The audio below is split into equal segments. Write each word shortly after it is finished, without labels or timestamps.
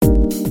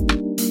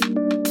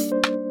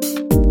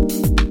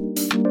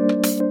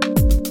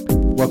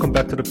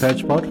to the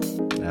Patch Pod.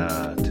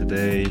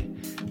 Today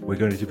we're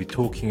going to be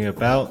talking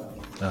about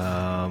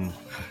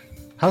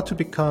how to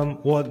become,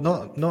 well,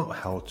 not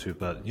how to,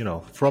 but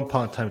from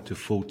part time to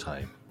full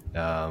time.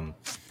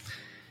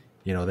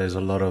 There's a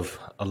lot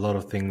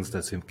of things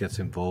that gets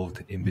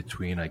involved in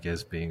between. I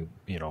guess being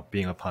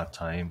a part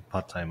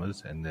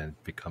timers and then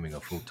becoming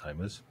a full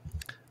timers.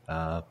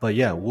 But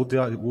yeah,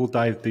 we'll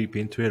dive deep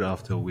into it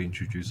after we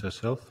introduce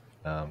ourselves.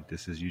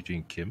 This is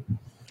Eugene Kim,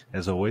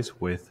 as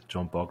always, with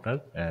John Bogdan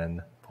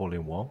and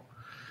Pauline Wong.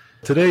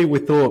 Today we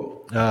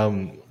thought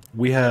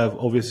we have,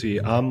 obviously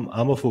I'm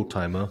a full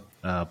timer,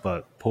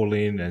 but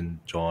Pauline and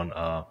John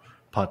are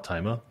part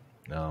timer.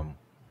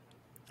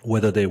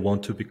 Whether they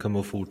want to become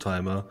a full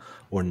timer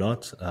or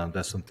not,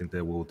 that's something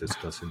that we'll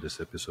discuss in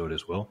this episode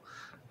as well.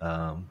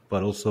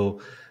 But also,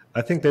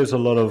 I think there's a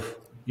lot of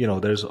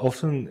there's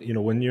often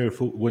when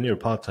you're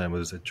part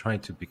timers and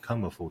trying to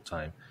become a full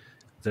time,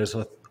 there's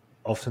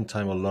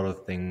oftentimes a lot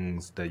of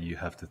things that you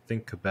have to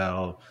think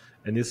about,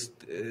 and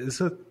it's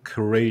a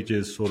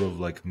courageous sort of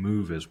like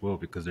move as well,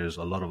 because there's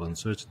a lot of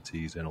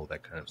uncertainties and all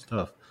that kind of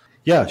stuff.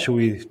 Yeah, should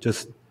we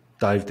just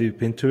dive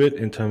deep into it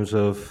in terms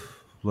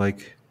of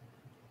like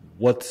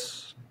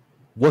what's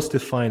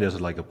defined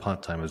as like a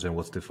part timer and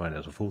what's defined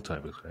as a full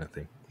timer kind of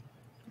thing?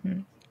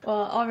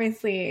 Well,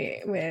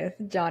 obviously with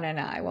John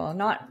and I, well,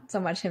 not so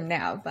much him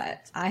now,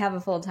 but I have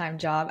a full-time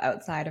job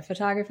outside of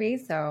photography.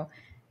 So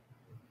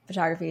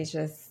photography is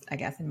just, I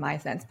guess, in my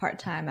sense,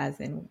 part-time, as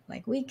in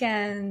like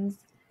weekends,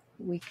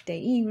 weekday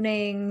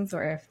evenings,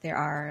 or if there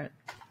are,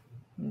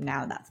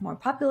 now that's more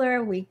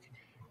popular,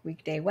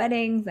 weekday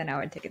weddings, then I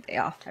would take a day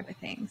off type of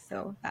thing.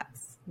 So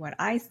that's what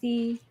I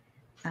see.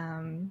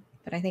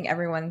 But I think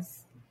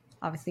everyone's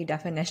obviously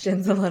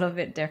definition's a little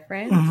bit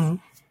different.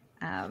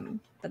 Mm-hmm.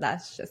 But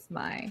that's just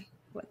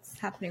what's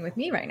happening with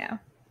me right now.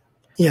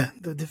 Yeah,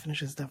 the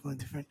definition is definitely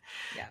different.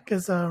 Yeah,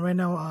 because right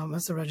now,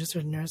 as a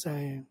registered nurse,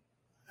 I'm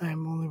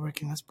only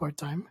working as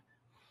part-time,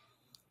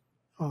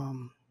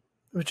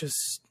 which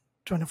is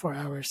 24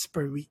 hours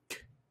per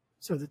week.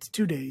 So that's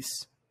 2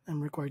 days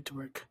I'm required to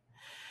work.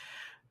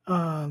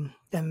 And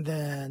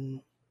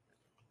then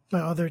my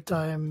other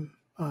time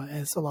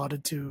is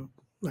allotted to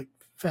like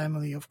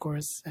family, of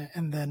course.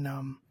 And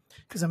then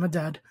because I'm a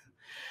dad,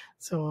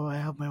 so I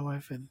help my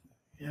wife with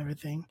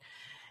everything.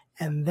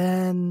 And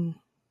then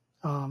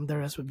the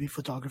rest would be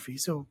photography.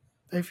 So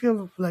I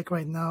feel like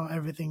right now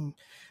everything,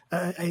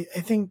 I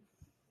think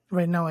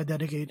right now I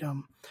dedicate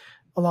a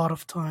lot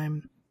of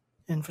time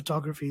in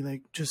photography,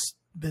 like just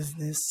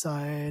business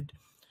side,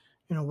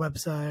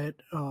 website,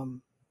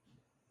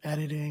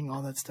 editing,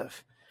 all that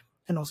stuff.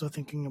 And also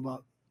thinking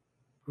about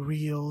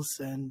reels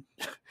and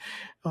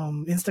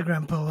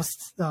Instagram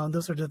posts.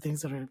 Those are the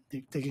things that are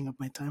taking up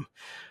my time.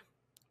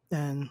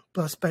 And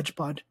plus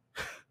PedgePod,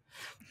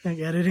 like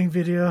editing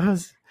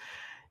videos.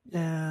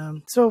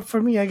 So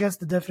for me, I guess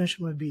the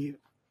definition would be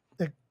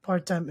like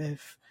part-time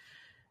if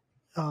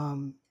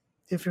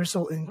your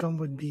sole income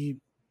would be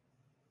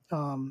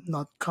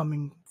not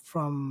coming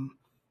from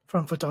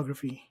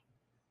photography,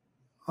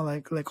 or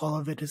like all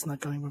of it is not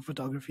coming from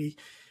photography,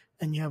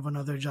 and you have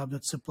another job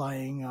that's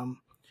supplying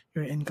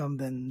your income,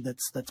 then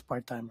that's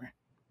part-timer.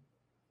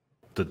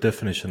 The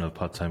definition of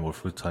part-time or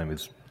full-time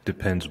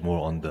depends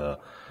more on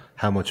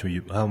how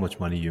much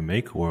money you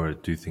make, or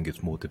do you think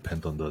it's more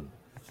depend on the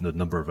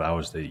number of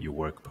hours that you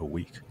work per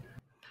week?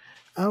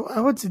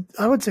 I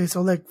would say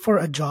so. Like for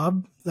a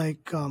job,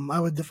 like I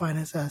would define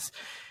it as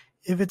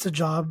if it's a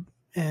job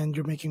and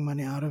you're making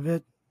money out of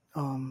it.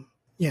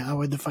 I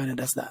would define it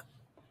as that.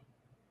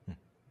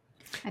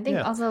 I think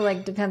also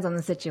like depends on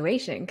the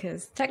situation,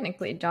 because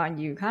technically, John,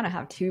 you kind of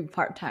have 2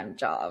 part-time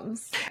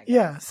jobs.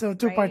 Yeah, so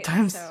 2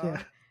 part-times,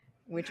 yeah.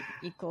 Which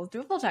equals to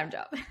a full-time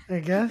job. I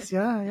guess,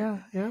 yeah.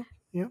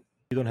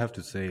 You don't have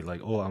to say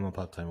like, oh, I'm a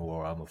part-timer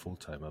or I'm a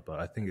full-timer, but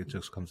I think it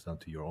just comes down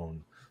to your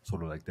own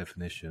sort of like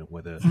definition,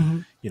 whether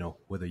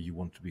whether you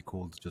want to be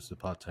called just a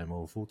part-timer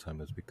or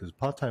full-timers, because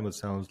part-timer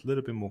sounds a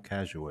little bit more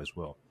casual as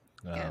well.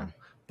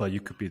 But you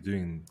could be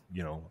doing,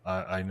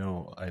 I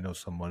know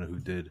someone who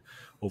did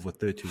over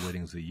 30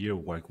 weddings a year,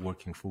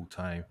 working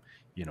full-time,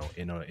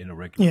 in a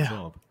regular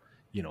job.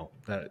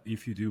 That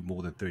if you do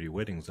more than 30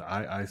 weddings,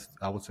 I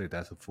would say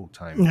that's a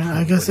full-time. Yeah,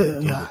 I guess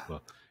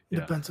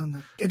depends on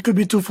that. It could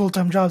be 2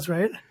 full-time jobs,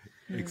 right?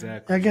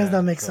 Exactly. I guess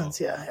that makes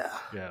sense.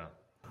 Yeah.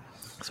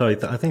 So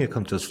I think it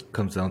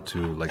comes down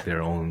to like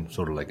their own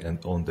sort of like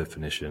own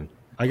definition.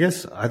 I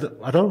guess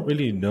I don't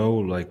really know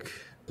like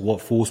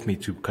what forced me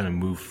to kind of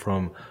move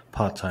from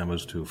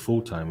part-timers to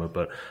full-timer,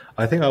 but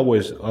I think I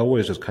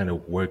always just kind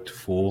of worked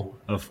for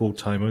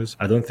full-timers.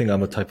 I don't think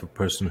I'm a type of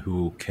person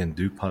who can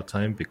do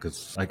part-time,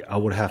 because like I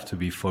would have to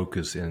be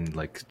focused and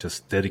like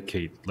just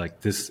dedicate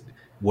like this,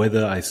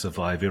 whether I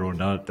survive it or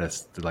not.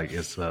 That's like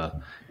it's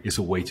a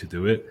way to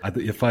do it.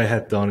 If I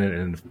had done it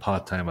in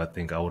part-time, I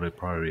think I would have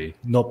probably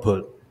not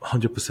put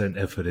 100%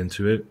 effort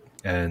into it,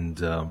 and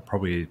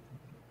probably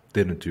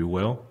didn't do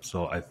well.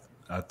 So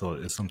I thought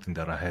it's something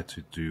that I had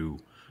to do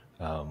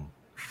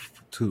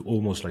to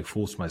almost like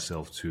force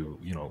myself to,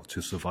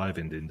 to survive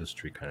in the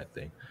industry kind of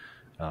thing.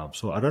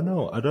 So I don't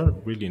know. I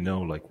don't really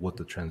know like what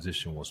the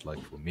transition was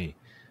like for me.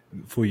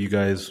 For you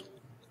guys,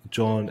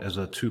 John as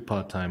a two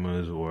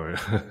part-timers or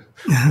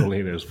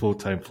Paulina as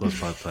full-time plus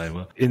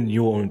part-timer, in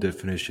your own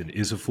definition,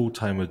 is a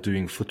full-timer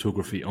doing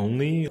photography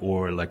only,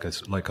 or like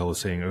I was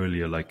saying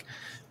earlier, like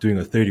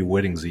doing 30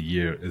 weddings a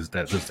year, does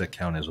that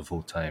count as a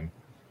full-time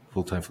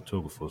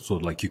photographer? So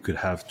like you could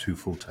have two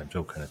full-time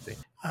job kind of thing.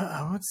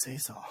 I would say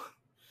so.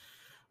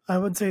 I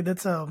would say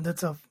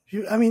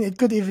I mean, it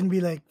could even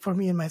be like, for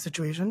me in my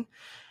situation,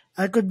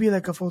 I could be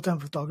like a full-time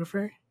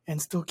photographer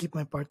and still keep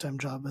my part-time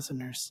job as a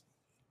nurse.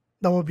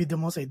 That would be the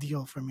most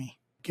ideal for me.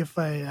 If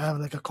I have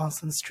like a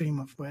constant stream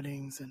of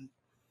weddings and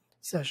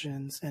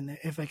sessions, and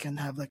if I can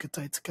have like a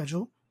tight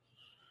schedule,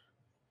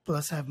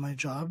 plus have my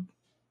job,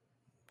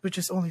 which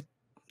is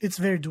it's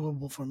very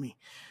doable for me.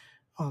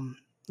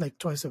 Like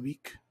twice a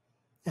week,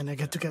 and I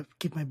get to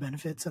keep my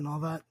benefits and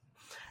all that.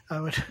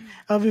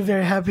 I'll be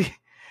very happy.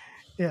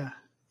 Yeah,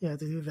 to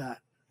do that.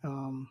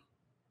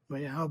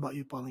 But yeah, how about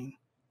you, Pauline?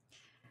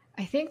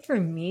 I think for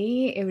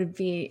me, it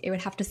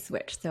would have to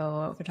switch.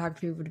 So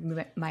photography would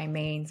be my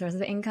main source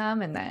of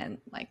income, and then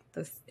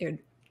it would,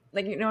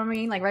 like, you know what I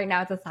mean? Like right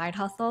now it's a side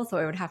hustle, so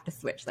it would have to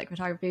switch. Like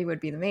photography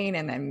would be the main,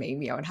 and then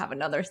maybe I would have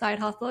another side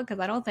hustle, because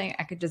I don't think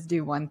I could just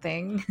do one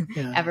thing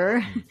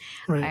ever.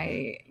 Right.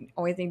 I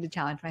always need to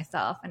challenge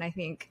myself, and I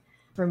think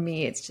for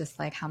me, it's just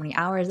like how many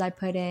hours I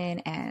put in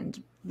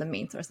and the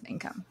main source of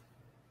income.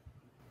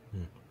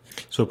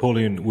 So,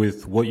 Pauline,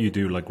 with what you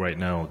do like right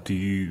now,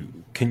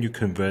 can you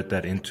convert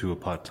that into a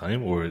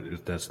part-time, or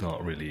that's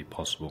not really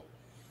possible?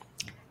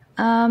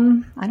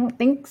 I don't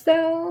think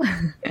so.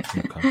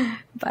 Okay.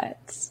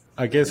 But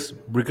I guess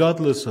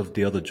regardless of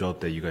the other job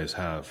that you guys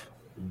have,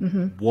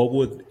 what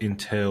would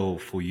entail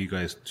for you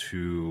guys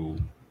to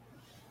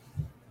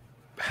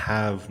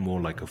have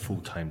more like a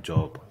full-time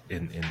job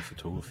in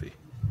photography?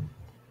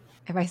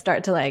 If I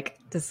start to like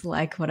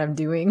dislike what I'm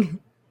doing.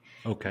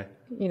 Okay.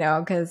 You know,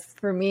 because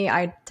for me,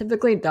 I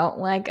typically don't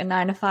like a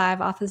 9-to-5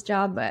 office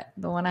job, but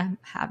the one I'm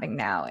having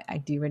now, I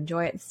do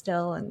enjoy it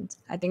still. And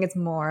I think it's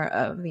more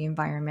of the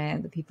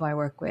environment, the people I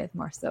work with,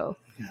 more so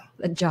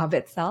the job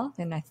itself.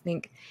 And I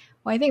think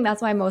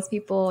that's why most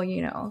people,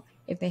 you know,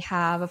 if they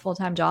have a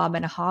full-time job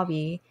and a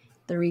hobby,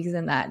 the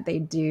reason that they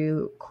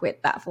do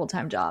quit that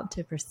full-time job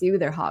to pursue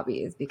their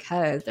hobby is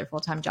because their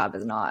full-time job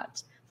is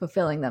not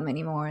fulfilling them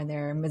anymore, and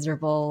they're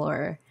miserable.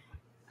 Or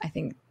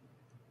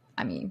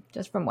I mean,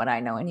 just from what I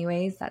know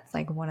anyways, that's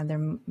like one of their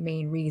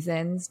main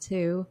reasons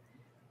to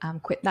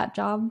quit that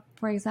job,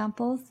 for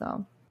example.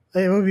 So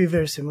it would be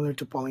very similar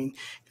to Pauline,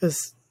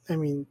 because I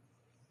mean,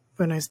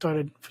 when I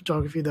started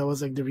photography, that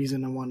was like the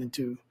reason I wanted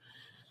to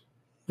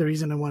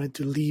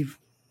leave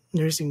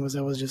nursing, was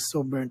I was just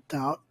so burnt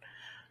out.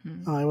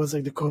 It was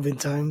like the COVID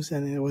times,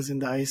 and it was in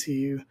the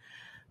ICU,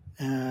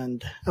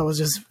 and I was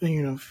just,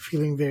 you know,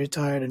 feeling very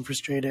tired and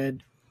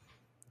frustrated,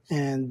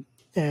 and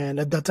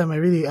at that time I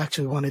really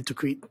actually wanted to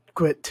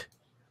quit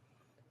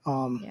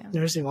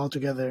nursing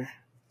altogether,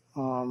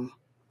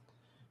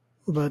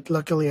 but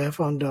luckily I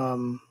found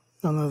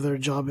another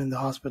job in the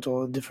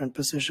hospital, a different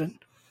position,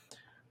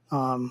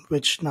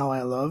 which now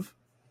I love.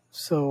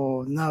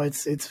 So now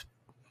it's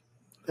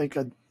like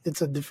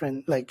it's a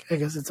different, like, I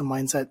guess it's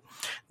a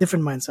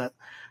different mindset.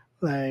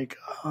 Like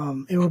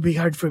it will be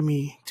hard for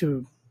me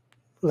to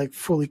like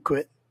fully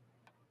quit,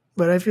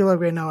 but I feel like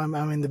right now I'm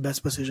in the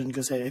best position,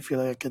 because I feel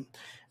like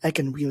I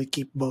can really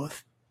keep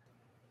both.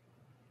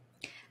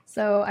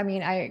 So, I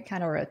mean, I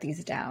kind of wrote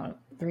these down.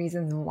 The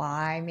reasons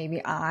why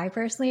maybe I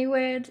personally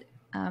would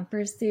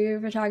pursue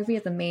photography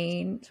as a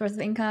main source of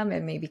income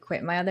and maybe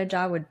quit my other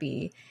job would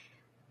be,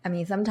 I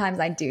mean, sometimes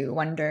I do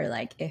wonder,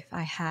 like, if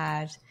I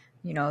had,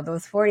 you know,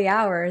 those 40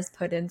 hours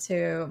put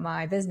into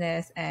my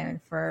business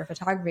and for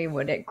photography,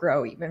 would it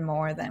grow even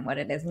more than what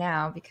it is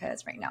now?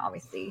 Because right now,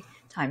 obviously,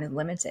 time is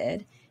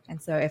limited.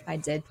 And so if I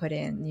did put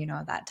in, you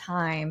know, that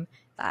time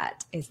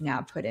that is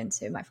now put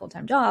into my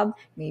full-time job,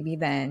 maybe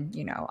then,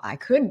 you know, I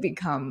could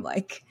become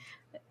like,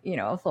 you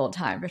know, a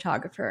full-time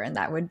photographer, and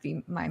that would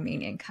be my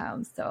main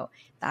income. So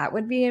that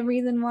would be a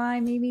reason why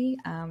maybe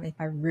if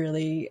I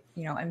really,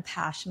 you know, am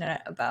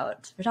passionate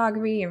about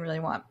photography and really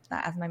want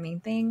that as my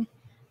main thing.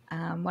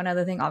 One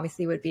other thing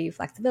obviously would be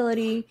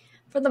flexibility.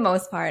 For the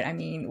most part, I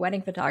mean,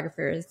 wedding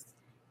photographers,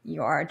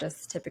 you are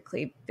just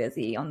typically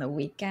busy on the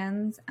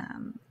weekends.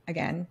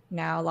 Again,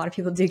 now a lot of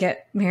people do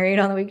get married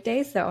on the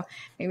weekdays, so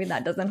maybe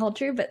that doesn't hold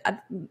true. But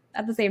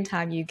at the same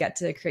time, you get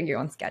to create your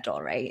own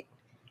schedule, right?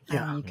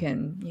 Yeah. You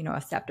can, you know,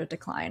 accept or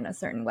decline a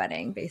certain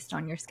wedding based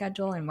on your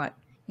schedule and what,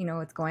 you know,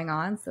 what's going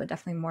on. So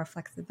definitely more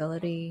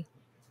flexibility.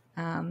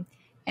 And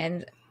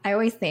I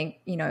always think,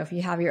 you know, if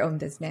you have your own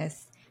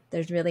business,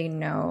 there's really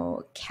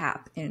no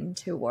cap in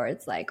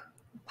towards like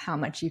how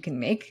much you can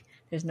make.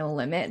 There's no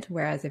limit.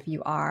 Whereas if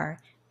you are,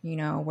 you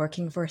know,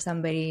 working for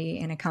somebody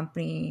in a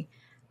company,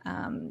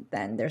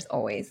 then there's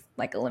always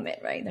like a limit,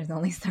 right? There's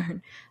only a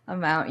certain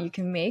amount you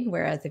can make.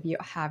 Whereas if you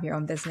have your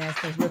own business,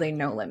 there's really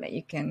no limit.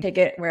 You can take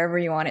it wherever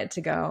you want it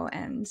to go.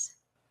 And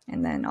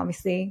then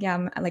obviously,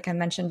 yeah, like I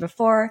mentioned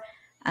before,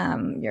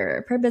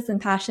 Your purpose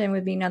and passion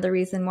would be another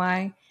reason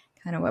why,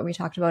 kind of what we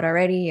talked about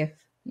already. If,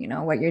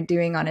 what you're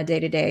doing on a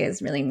day-to-day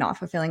is really not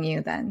fulfilling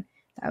you, then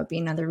that would be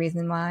another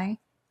reason why.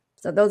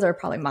 So those are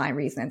probably my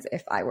reasons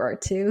if I were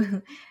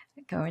to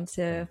go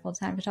into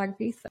full-time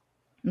photography. So.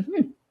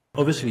 Mm-hmm.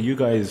 Obviously, you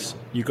guys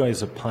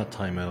are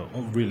part-timer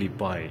really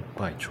by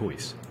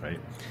choice, right?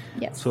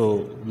 Yes.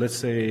 So let's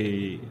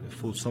say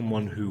for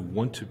someone who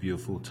want to be a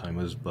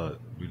full-timers but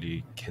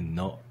really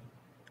cannot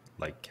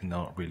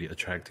really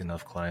attract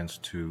enough clients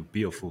to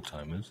be a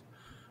full-timers,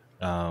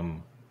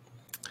 do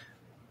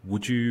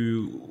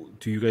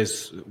you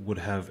guys would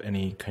have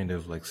any kind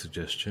of like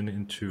suggestion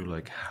into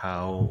like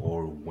how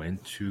or when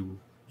to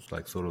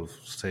like sort of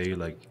say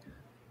like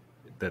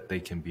that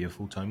they can be a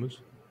full-timers?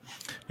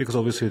 Because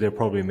obviously they're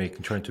probably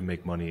trying to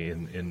make money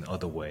in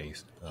other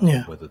ways,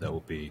 whether that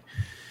would be,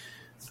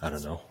 I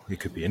don't know, it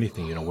could be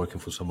anything, working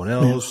for someone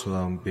else,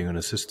 being an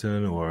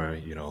assistant, or,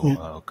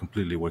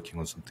 completely working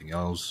on something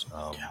else,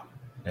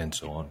 and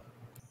so on.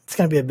 It's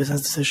going to be a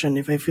business decision.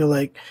 If I feel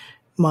like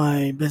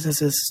my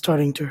business is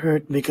starting to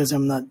hurt because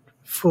I'm not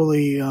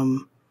fully,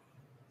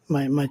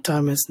 my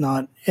time is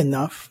not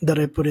enough that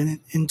I put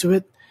into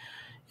it.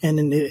 And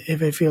then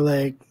if I feel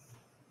like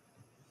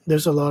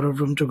there's a lot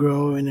of room to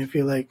grow, and I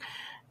feel like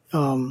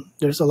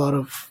there's a lot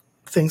of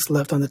things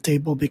left on the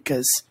table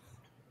because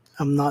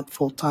I'm not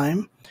full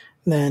time,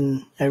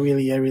 then I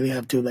really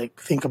have to like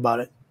think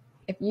about it.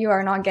 If you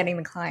are not getting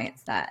the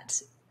clients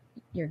that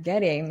you're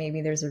getting,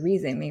 maybe there's a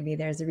reason. Maybe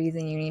there's a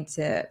reason you need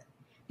to.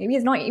 Maybe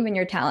it's not even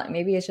your talent.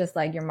 Maybe it's just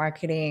like your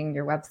marketing,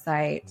 your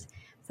website.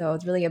 So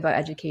it's really about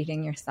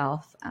educating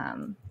yourself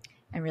and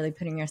really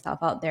putting yourself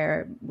out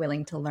there,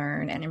 willing to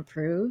learn and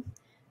improve.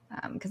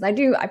 Because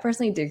I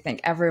personally do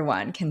think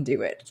everyone can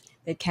do it.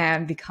 They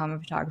can become a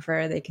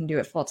photographer, they can do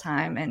it full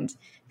time and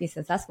be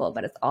successful,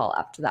 but it's all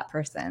up to that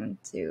person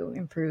to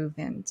improve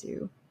and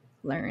to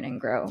learn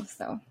and grow.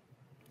 So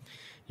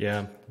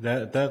yeah,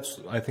 that's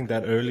I think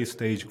that early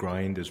stage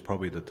grind is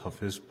probably the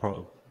toughest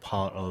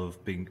part of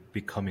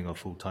becoming a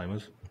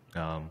full-timers.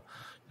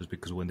 Just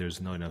because when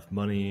there's not enough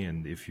money,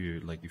 and if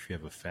you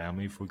have a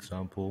family, for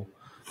example,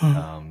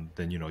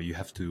 then you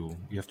have to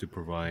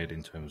provide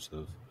in terms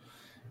of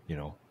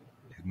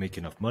make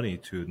enough money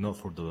to not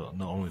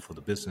only for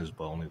the business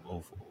but only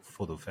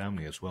for the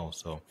family as well.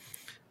 So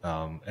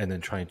and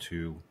then trying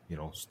to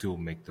still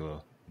make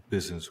the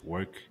business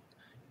work,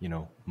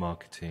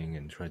 marketing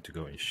and trying to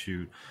go and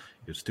shoot.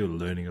 You're still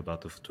learning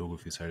about the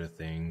photography side of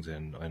things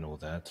and all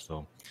that.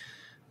 So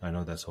I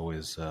know that's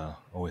always the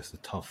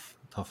tough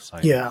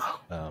side. Yeah.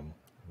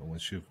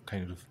 Once you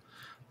kind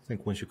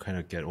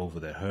of get over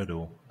that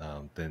hurdle,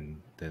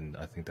 then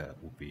I think that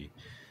will be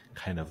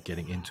kind of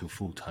getting into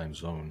full-time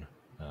zone.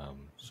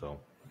 So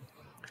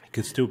you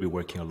could still be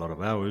working a lot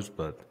of hours,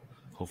 but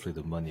hopefully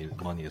the money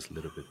is a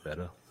little bit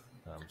better,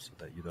 so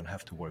that you don't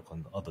have to work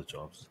on other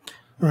jobs.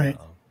 Right.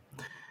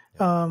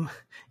 I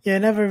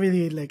never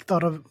really like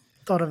thought of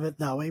it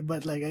that way,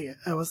 but like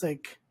I was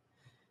like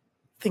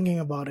thinking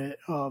about it.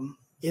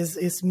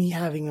 Is me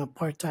having a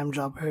part-time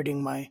job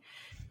hurting my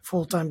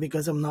full-time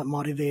because I'm not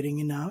motivating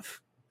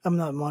enough? I'm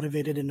not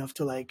motivated enough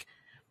to like,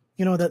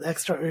 that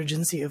extra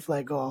urgency of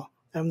like, oh,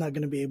 I'm not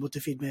going to be able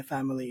to feed my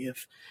family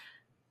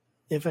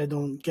if I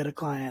don't get a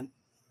client,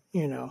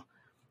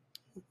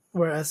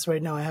 Whereas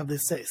right now I have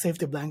this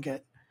safety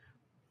blanket.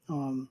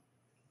 That's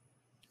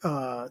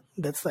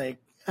like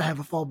I have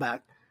a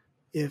fallback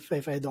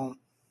if I don't,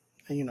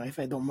 if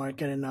I don't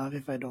market enough,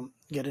 if I don't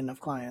get enough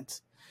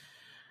clients.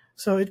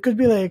 So it could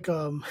be like,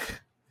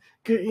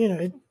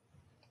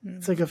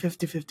 it's like a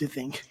 50-50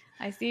 thing.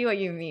 I see what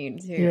you mean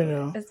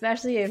too,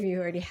 especially if you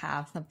already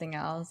have something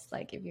else,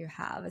 like if you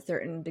have a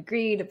certain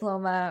degree,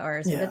 diploma,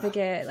 or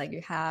certificate, like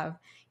you have,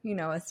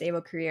 a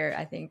stable career.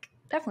 I think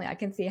definitely I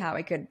can see how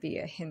it could be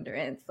a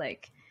hindrance.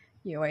 Like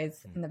you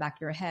always in the back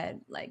of your head,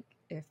 like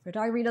if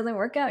photography doesn't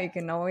work out, you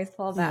can always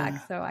fall back.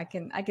 Yeah. So I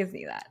can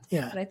see that.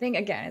 Yeah. But I think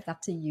again, it's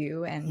up to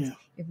you, and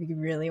if you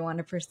really want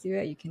to pursue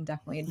it, you can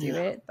definitely do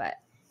it. But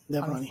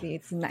obviously,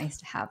 it's nice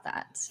to have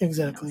that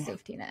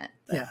safety net.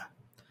 But.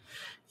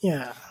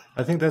 Yeah.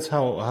 I think that's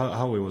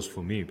how it was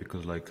for me,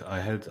 because like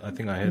I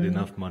think I had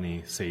enough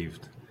money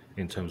saved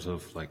in terms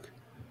of like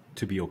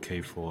to be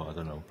okay for, I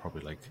don't know,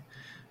 probably like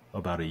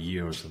about a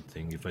year or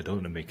something if I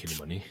don't make any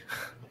money.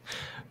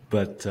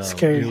 But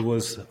it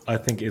was, I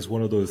think it's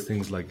one of those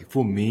things like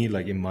for me,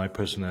 like in my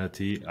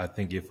personality, I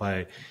think if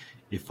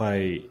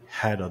I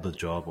had other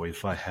job or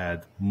if I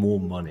had more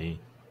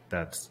money,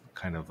 that's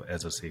kind of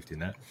as a safety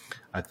net,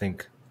 I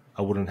think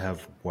I wouldn't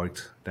have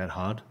worked that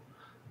hard.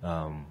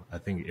 I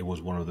think it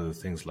was one of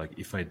those things like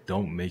if I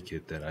don't make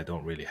it, then I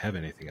don't really have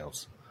anything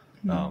else.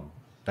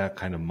 That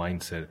kind of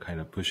mindset kind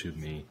of pushes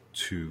me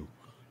to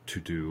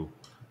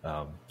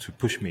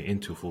push me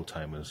into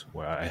full-timers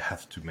where I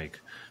have to make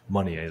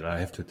money and I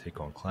have to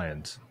take on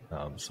clients.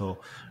 So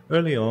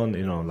early on,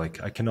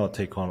 like I cannot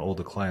take on all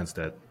the clients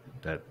that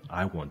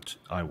I want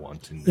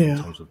in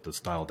terms of the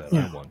style that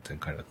I want and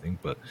kind of thing.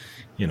 But,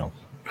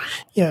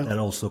 that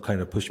also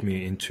kind of pushed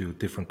me into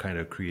different kind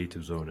of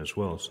creative zone as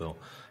well. So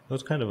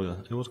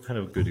it was kind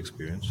of a good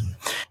experience.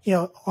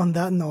 Yeah, on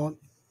that note,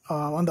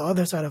 on the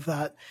other side of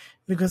that,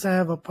 because I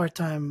have a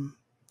part-time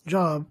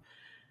job,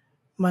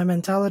 my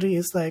mentality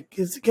is like,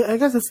 I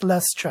guess it's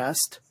less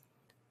stressed.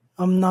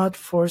 I'm not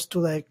forced to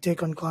like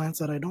take on clients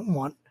that I don't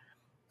want.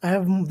 I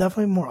have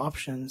definitely more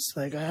options.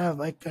 Like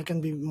I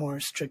can be more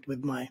strict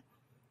with my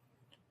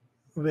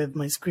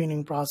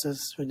screening process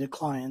with the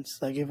clients.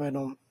 Like if I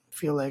don't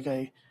feel like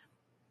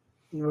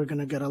we're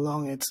gonna get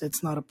along,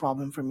 it's not a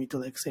problem for me to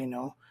like say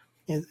no.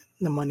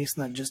 The money's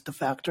not just a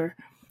factor.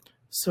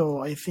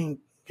 So I think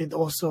it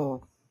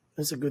also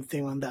is a good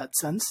thing on that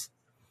sense.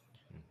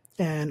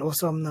 And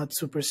also I'm not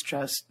super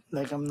stressed.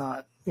 Like I'm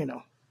not,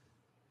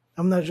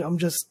 I'm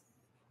just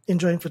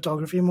enjoying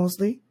photography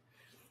mostly.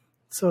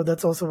 So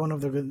that's also one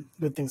of the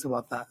good things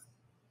about that.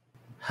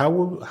 How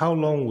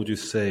long would you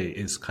say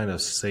is kind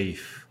of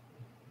safe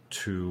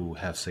to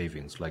have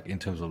savings? Like in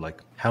terms of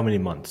like how many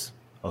months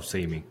of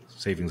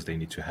savings they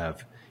need to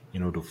have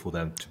in order for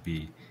them to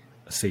be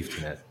a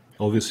safety net?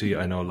 Obviously,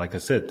 I know, like I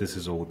said, this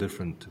is all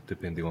different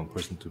depending on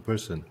person to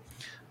person.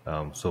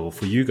 So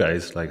for you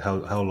guys, like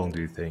how long do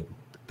you think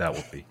that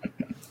would be?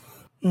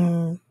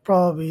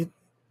 Probably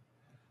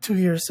 2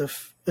 years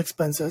of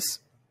expenses.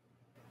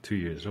 2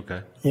 years,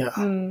 okay. Yeah.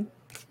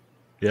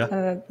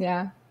 Yeah.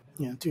 Yeah.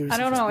 Yeah, 2 years. I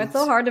don't know. It's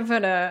so hard to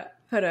put a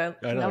I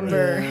know,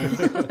 number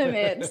right?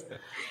 limit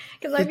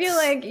because I feel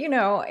like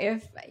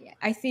if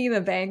I see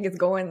the bank is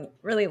going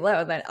really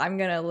low, then I'm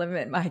gonna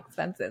limit my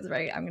expenses,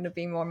 right? I'm gonna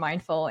be more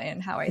mindful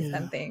in how I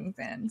spend things,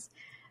 and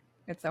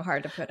it's so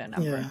hard to put a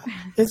number. Yeah,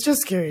 it's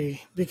just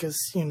scary because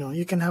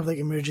you can have like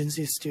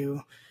emergencies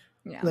too,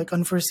 Yeah. like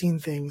unforeseen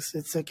things.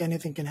 It's like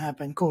anything can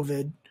happen.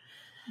 COVID.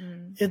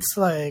 It's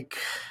like,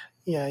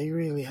 yeah, you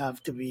really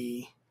have to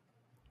be,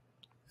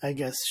 I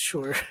guess,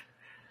 sure,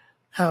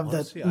 have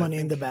Honestly, that I money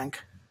in the think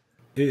bank.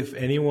 if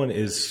anyone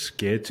is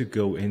scared to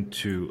go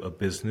into a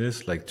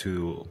business, like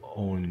to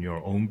own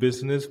your own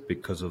business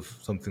because of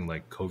something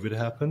like COVID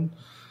happened,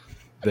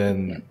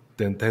 then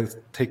that's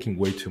taking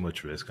way too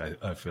much risk.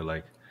 I feel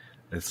like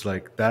it's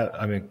like that.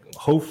 I mean,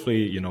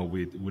 hopefully,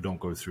 we don't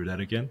go through that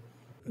again.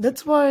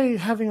 That's why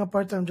having a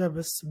part-time job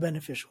is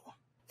beneficial,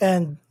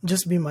 and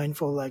just be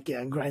mindful. Like,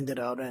 yeah, grind it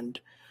out and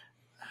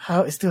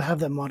still have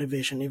that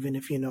motivation, even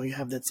if you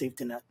have that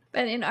safety net.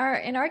 But in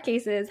our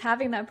cases,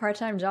 having that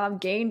part-time job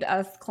gained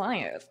us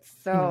clients.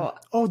 So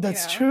Oh,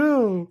 that's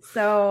true.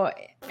 So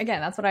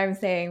again, that's what I'm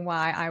saying.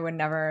 Why I would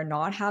never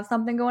not have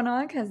something going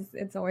on, because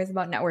it's always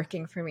about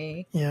networking for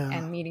me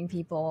and meeting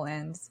people.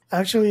 And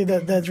actually,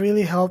 that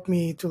really helped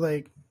me to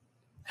like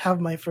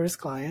have my first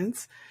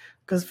clients.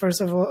 Because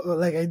first of all,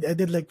 like I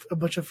did like a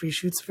bunch of free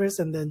shoots first,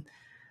 and then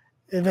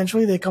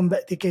eventually they come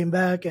back. They came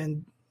back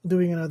and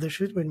doing another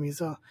shoot with me.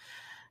 So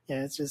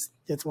yeah,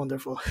 it's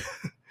wonderful.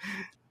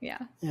 yeah,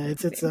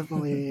 it's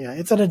definitely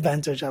it's an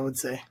advantage, I would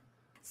say.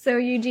 So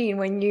Eugene,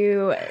 when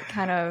you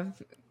kind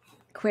of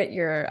quit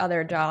your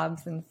other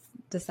jobs and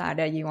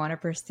decided you want to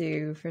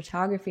pursue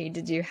photography,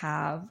 did you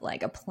have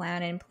like a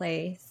plan in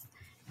place?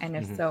 And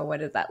if so, what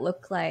does that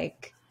look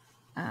like?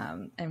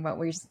 And what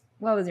was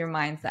your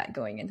mindset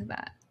going into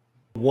that?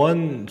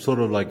 One sort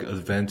of like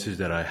advantage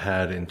that I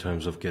had in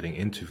terms of getting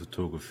into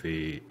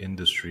photography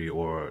industry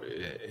or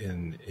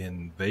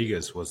in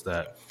Vegas was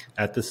that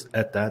at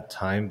that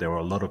time there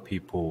were a lot of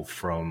people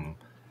from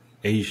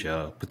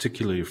Asia,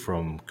 particularly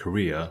from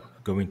Korea,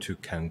 going to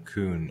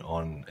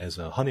Cancun as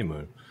a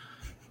honeymoon.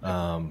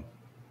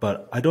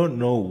 But I don't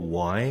know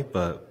why,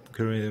 but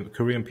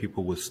Korean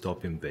people would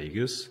stop in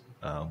Vegas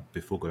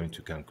before going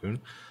to Cancun.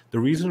 The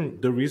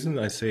reason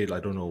I say I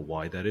don't know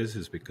why that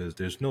is because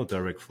there's no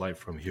direct flight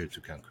from here to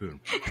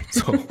Cancun,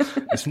 so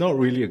it's not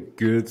really a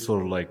good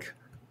sort of like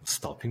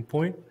stopping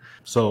point.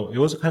 So it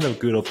was a kind of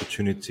good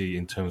opportunity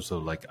in terms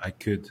of like I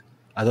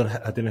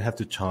didn't have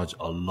to charge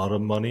a lot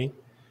of money.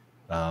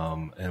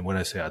 And when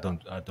I say I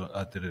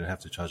didn't have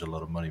to charge a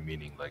lot of money,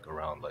 meaning like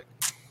around like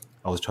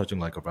I was charging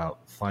like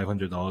about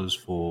 $500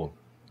 for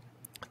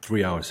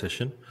 3 hour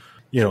session.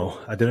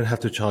 I didn't have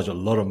to charge a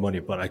lot of money,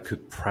 but I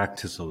could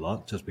practice a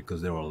lot just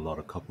because there were a lot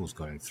of couples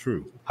going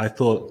through. I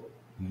thought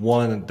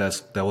one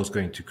that was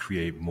going to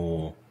create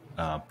more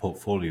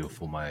portfolio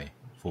for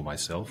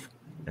myself,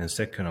 and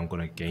second, I'm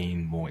going to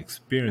gain more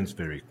experience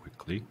very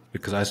quickly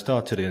because I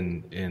started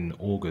in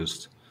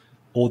August.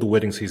 All the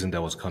wedding season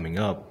that was coming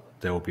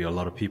up, there will be a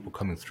lot of people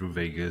coming through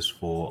Vegas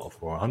for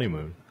a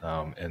honeymoon,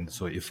 and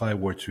so if I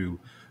were to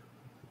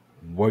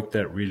work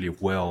that really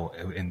well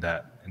in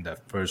that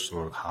first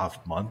sort of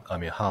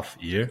half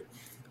year,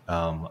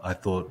 I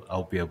thought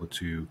I'll be able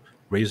to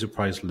raise the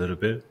price a little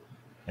bit,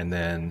 and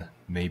then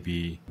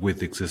maybe with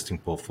the existing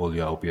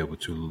portfolio, I'll be able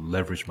to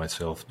leverage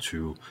myself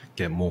to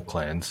get more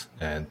clients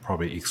and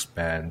probably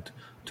expand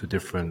to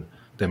different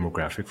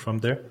demographic from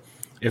there.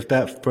 If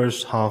that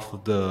first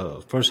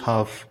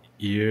half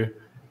year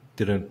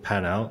didn't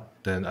pan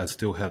out, then I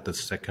still have the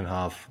second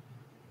half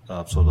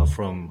sort of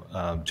from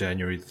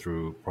January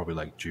through probably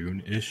like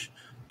June-ish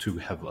to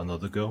have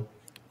another go.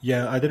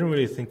 Yeah, I didn't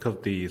really think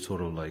of the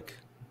sort of like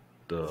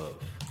the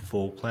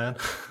full plan.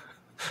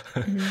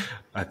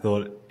 I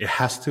thought it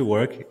has to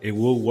work. It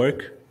will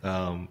work.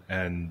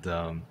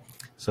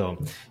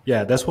 So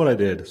yeah, that's what I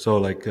did. So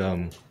like,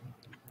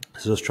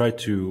 just try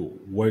to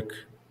work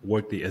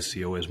the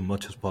SEO as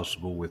much as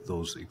possible with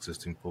those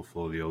existing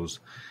portfolios,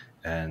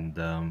 and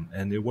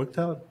it worked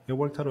out. It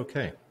worked out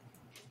okay.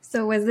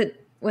 So was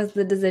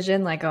the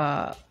decision like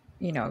a,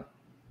 you know,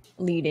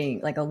 leading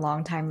like a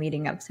long time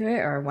leading up to it,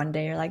 or one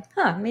day you're like,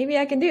 huh, maybe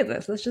I can do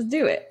this. Let's just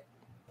do it.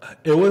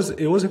 It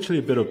was actually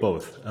a bit of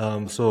both.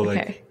 So like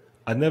Okay.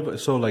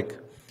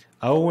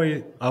 I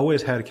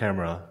always had a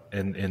camera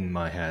in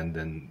my hand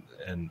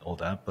and all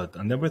that, but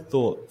I never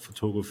thought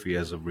photography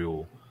as a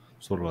real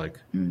sort of like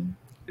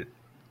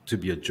to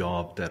be a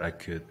job that I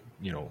could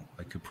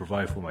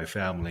provide for my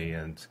family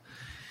and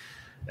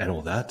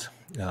all that.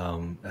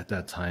 At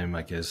that time,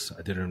 I guess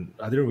I didn't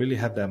really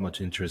have that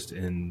much interest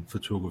in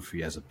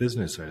photography as a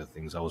business side of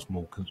things. I was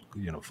more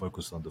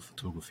focused on the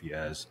photography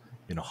as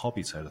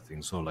hobby side of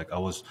things. So like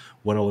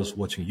when I was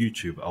watching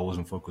YouTube, I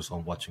wasn't focused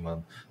on watching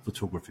on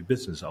photography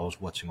business. I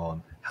was watching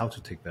on how to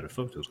take better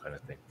photos kind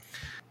of thing.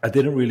 I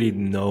didn't really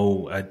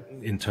know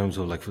in terms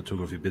of like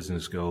photography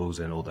business goals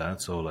and all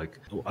that. So like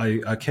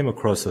I came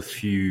across a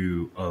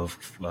few of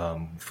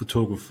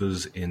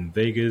photographers in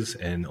Vegas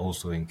and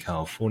also in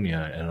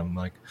California, and I'm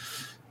like,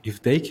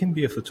 if they can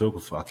be a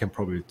photographer, I can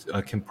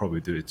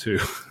probably do it too.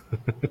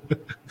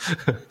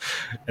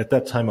 At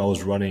that time, I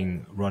was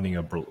running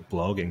a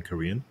blog in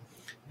Korean,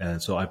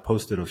 and so I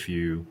posted a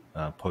few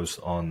posts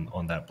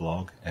on that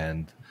blog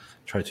and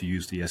tried to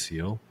use the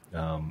SEO,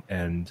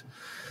 and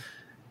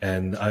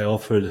I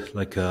offered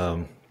like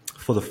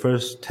for the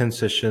first 10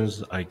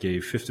 sessions, I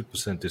gave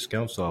 50%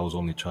 discount, so I was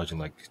only charging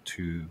like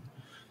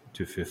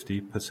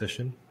 250 per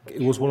session.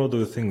 It was one of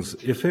those things.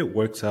 If it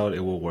works out, it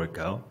will work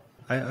out.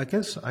 I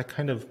guess I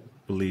kind of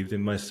believed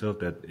in myself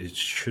that it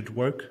should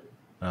work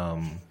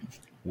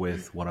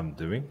with what I'm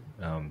doing.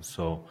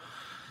 So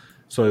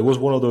it was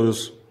one of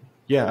those.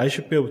 Yeah, I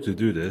should be able to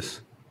do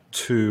this.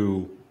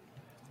 To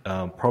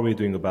probably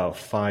doing about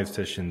 5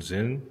 sessions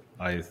in,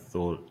 I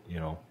thought,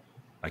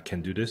 I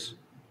can do this.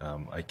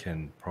 I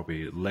can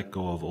probably let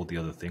go of all the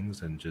other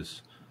things and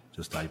just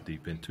dive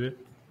deep into it,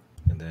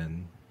 and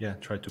then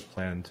try to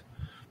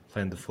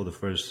for the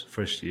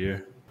first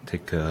year.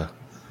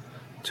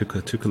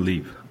 Took a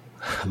leap,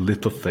 a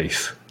leap of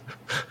faith.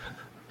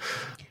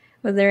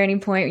 Was there any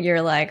point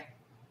you're like,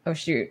 oh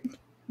shoot,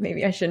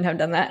 maybe I shouldn't have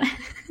done that?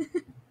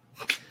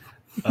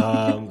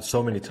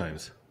 So many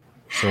times.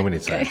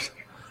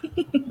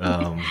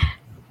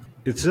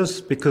 It's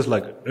just because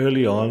like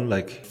early on,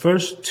 like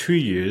first 2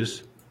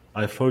 years,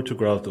 I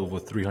photographed over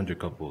 300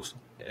 couples.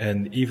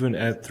 And even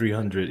at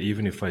 300,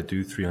 even if I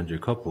do 300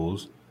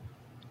 couples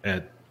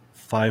at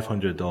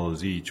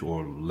 $500 each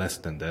or less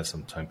than that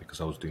sometimes because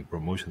I was doing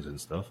promotions and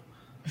stuff,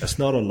 that's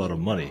not a lot of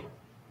money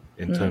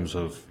in terms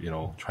of,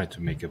 trying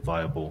to make a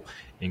viable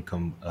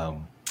income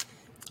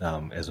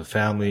as a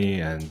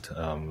family and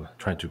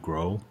trying to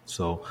grow.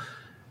 So,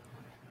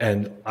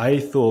 and I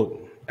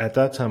thought at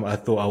that time, I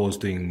thought I was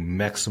doing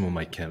maximum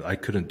I can. I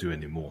couldn't do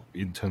any more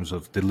in terms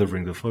of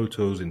delivering the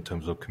photos, in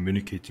terms of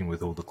communicating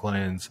with all the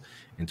clients,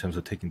 in terms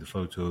of taking the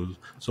photos.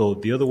 So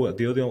the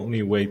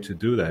only way to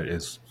do that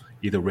is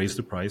either raise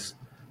the price,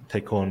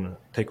 take on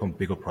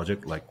bigger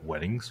project like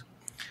weddings,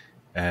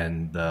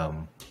 and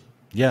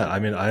I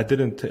mean, I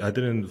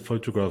didn't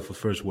photograph the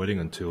first wedding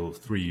until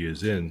 3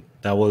 years in.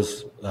 That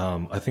was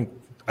I think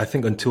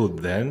until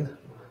then,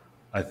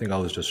 I think I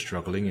was just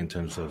struggling in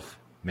terms of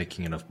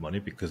making enough money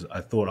because I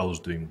thought I was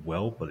doing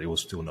well, but it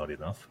was still not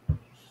enough.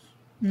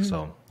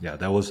 So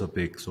that was a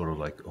big sort of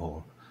like,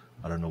 oh,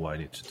 I don't know what I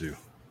need to do.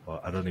 Or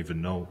I don't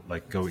even know,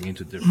 like going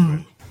into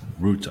different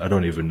routes, I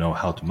don't even know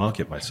how to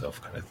market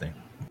myself kind of thing.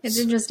 It's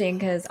interesting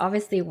because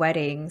obviously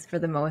weddings, for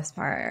the most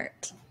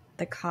part,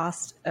 the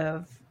cost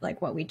of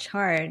like what we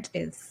charge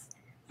is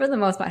for the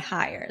most part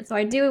higher. So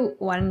I do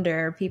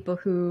wonder people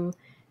who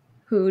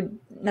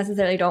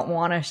necessarily don't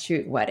want to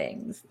shoot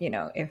weddings,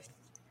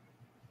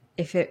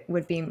 if it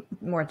would be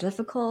more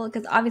difficult,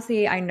 because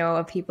obviously I know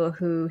of people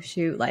who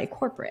shoot like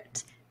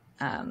corporate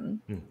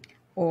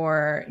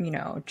or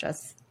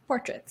just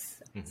portraits.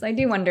 So I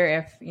do wonder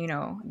if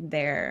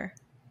their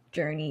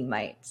journey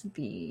might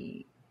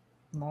be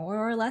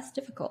more or less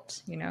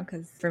difficult,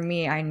 because for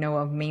me, I know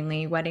of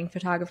mainly wedding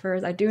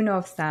photographers. I do know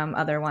of some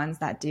other ones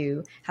that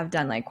have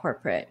done like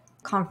corporate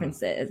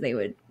conferences. They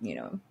would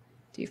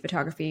do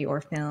photography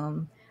or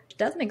film. It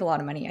does make a lot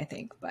of money, I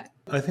think. But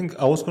I think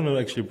I was going to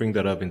actually bring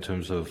that up in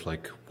terms of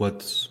like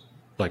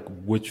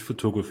which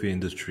photography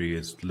industry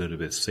is a little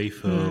bit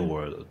safer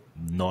or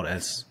not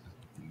as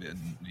a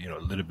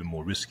little bit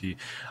more risky.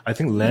 I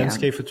think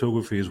landscape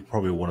photography is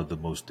probably one of the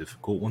most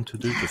difficult one to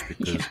do, just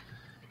because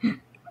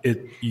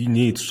you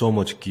need so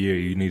much gear,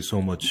 you need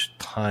so much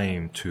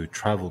time to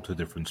travel to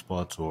different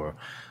spots, or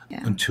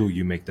until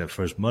you make that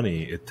first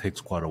money, it takes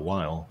quite a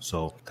while.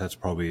 So that's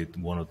probably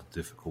one of the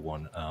difficult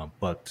one.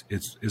 But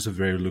it's a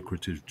very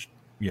lucrative,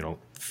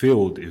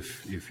 field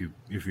if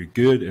you're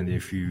good and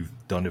if you've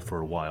done it for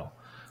a while,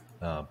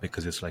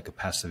 because it's like a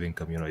passive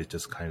income. It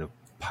just kind of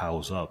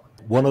piles up.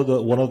 One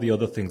of the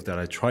other things that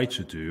I tried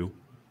to do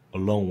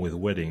along with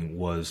wedding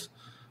was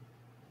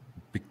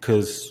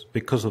because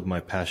of my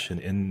passion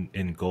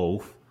in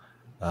golf.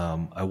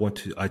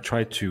 I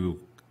tried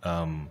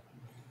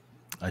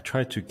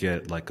to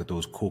get like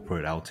those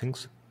corporate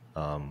outings.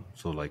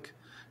 So like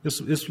it's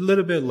a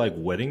little bit like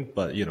wedding,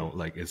 but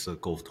like it's a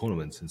golf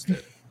tournament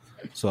instead.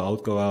 So I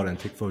would go out and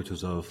take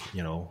photos of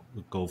the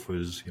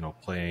golfers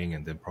playing,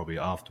 and then probably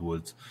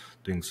afterwards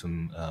doing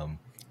some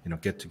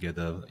get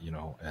together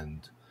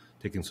and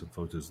taking some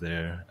photos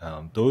there.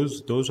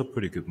 Those are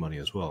pretty good money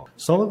as well.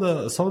 Some of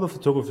the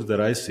photographers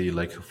that I see,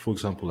 like for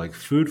example, like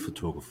food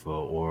photographer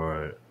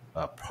or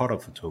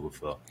product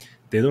photographer,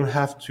 they don't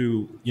have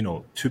to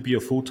be a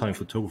full-time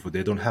photographer.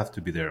 They don't have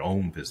to be their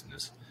own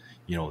business.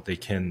 They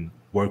can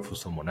work for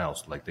someone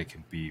else. Like they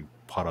can be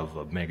part of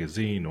a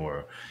magazine,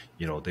 or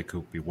they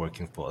could be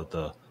working for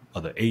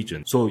other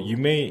agents. So you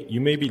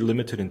may be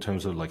limited in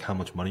terms of like how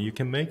much money you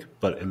can make,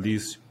 but at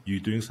least you're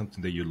doing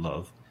something that you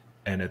love,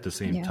 and at the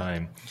same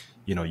time,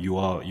 you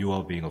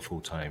are being a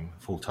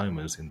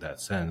full-timers in that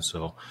sense.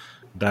 So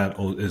that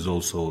is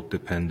also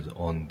dependent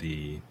on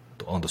the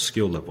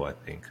skill level, I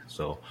think.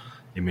 So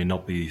it may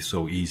not be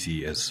so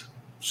easy as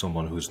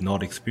someone who's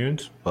not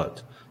experienced,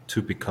 but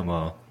to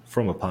become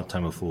from a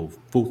part-timer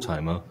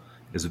full-timer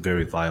is a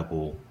very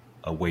viable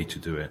way to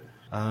do it.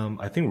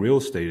 I think real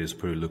estate is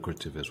pretty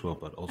lucrative as well,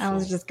 but also I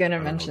was just going to I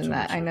don't know mention too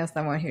that. much. I know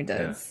someone who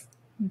does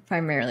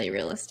primarily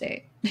real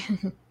estate.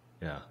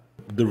 Yeah.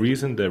 The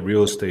reason that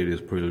real estate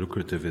is pretty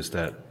lucrative is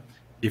that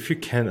if you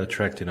can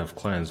attract enough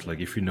clients, like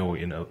if you know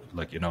enough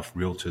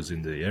realtors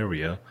in the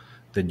area,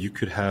 then you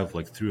could have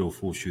like 3 or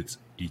 4 shoots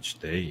each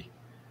day.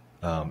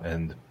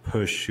 And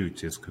per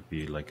shoot, it could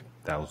be like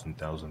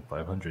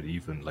 1,500,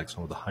 even like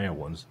some of the higher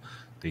ones,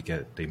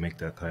 they make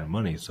that kind of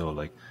money. So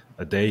like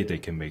a day they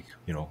can make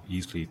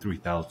easily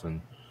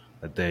 3,000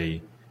 a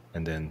day,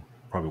 and then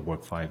probably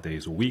work 5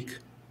 days a week.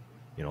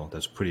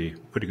 That's pretty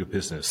good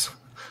business.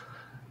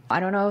 I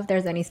don't know if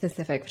there's any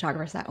specific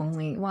photographers that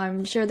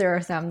I'm sure there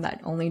are some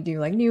that only do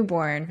like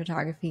newborn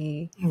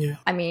photography. Yeah.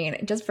 I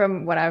mean, just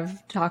from what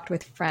I've talked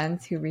with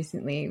friends who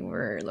recently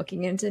were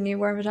looking into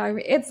newborn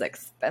photography, it's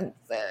expensive.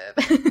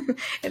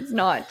 It's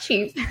not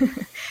cheap,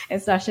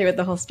 especially with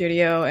the whole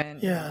studio and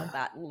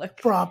that look.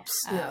 Props.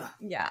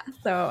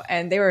 So,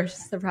 and they were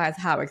surprised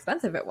how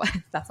expensive it was.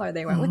 That's why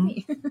they went with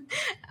me,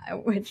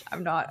 which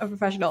I'm not a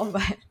professional,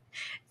 but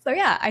so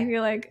yeah, I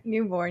feel like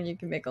newborn, you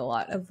can make a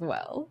lot as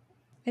well.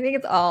 I think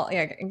it's all,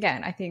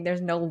 again, I think there's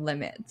no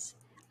limit,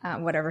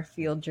 whatever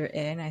field you're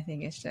in. I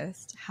think it's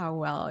just how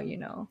well,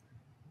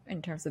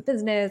 in terms of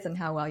business and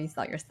how well you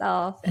sell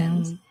yourself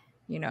and,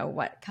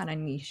 what kind of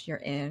niche you're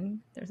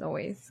in. There's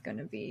always going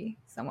to be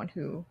someone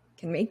who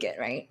can make it,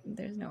 right?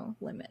 There's no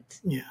limit.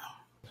 Yeah.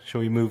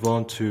 Shall we move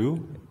on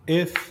to,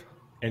 if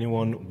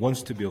anyone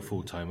wants to be a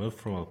full-timer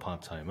from a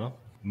part-timer,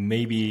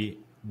 maybe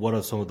what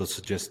are some of the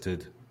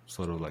suggested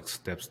sort of like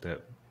steps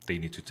that they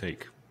need to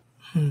take?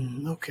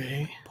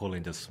 Okay.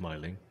 Pauline just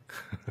smiling.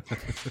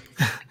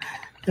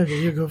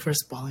 Okay, you go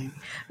first, Pauline.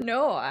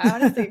 No,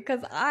 honestly,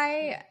 because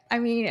I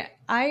mean,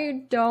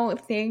 I don't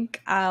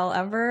think I'll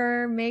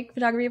ever make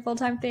photography a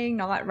full-time thing.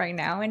 Not right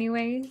now,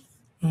 anyways.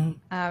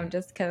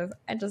 Just because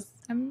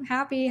I'm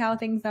happy how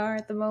things are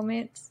at the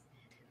moment.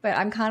 But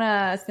I'm kind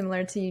of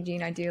similar to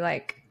Eugene. I do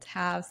like to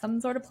have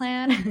some sort of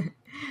plan,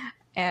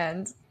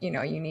 and you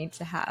need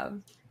to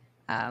have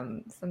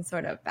some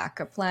sort of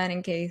backup plan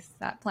in case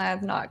that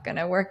plan's not going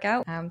to work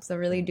out. So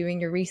really doing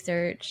your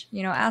research,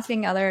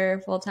 asking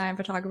other full-time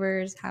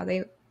photographers how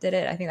they did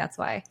it. I think that's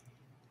why,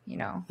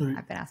 I've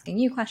been asking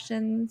you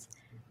questions.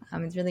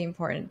 It's really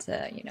important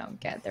to,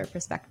 get their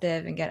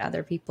perspective and get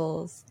other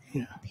people's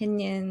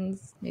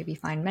opinions, maybe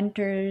find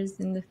mentors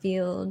in the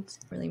field.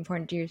 Really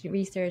important to do your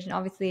research, and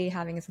obviously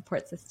having a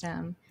support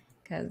system,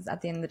 because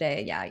at the end of the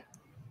day,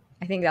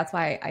 I think that's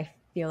why I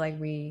feel like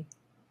we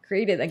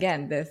created,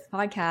 again, this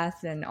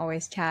podcast and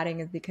always chatting,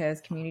 is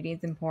because community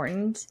is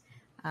important.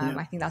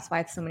 I think that's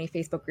why so many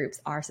Facebook groups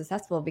are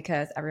successful,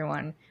 because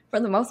everyone, for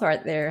the most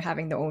part, they're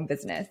having their own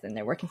business and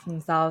they're working for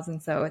themselves.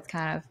 And so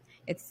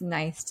it's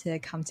nice to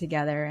come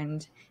together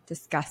and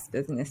discuss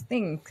business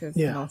things, because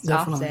most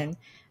often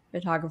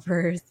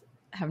photographers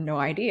have no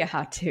idea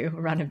how to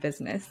run a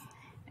business.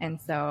 And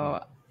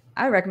so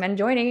I recommend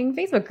joining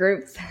Facebook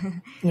groups,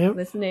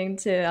 listening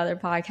to other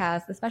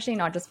podcasts, especially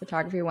not just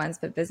photography ones,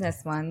 but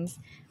business ones.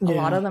 A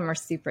lot of them are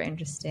super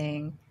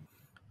interesting.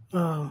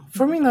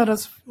 For me,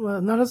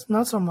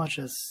 not so much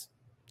as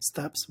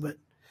steps, but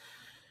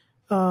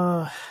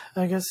I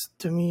guess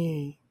to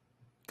me,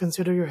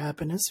 consider your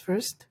happiness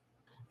first.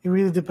 It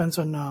really depends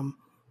on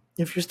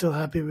if you're still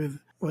happy with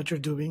what you're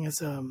doing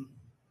as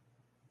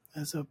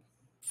a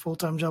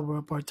full-time job or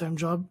a part-time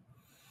job.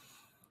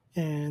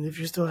 And if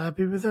you're still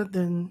happy with it,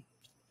 then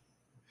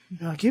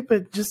keep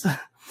it. Just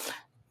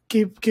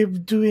keep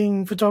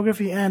doing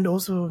photography and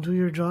also do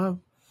your job.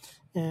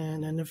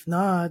 And if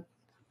not,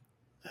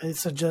 I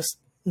suggest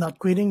not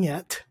quitting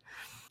yet.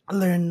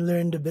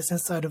 Learn the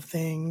business side of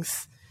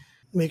things.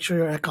 Make sure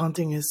your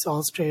accounting is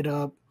all straight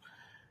up.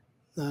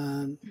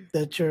 uh,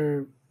 that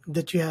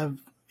you have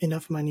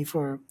enough money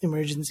for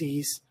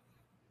emergencies,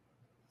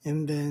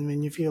 and then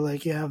when you feel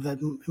like you have that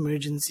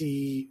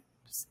emergency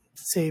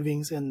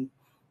savings and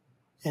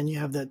you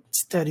have that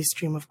steady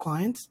stream of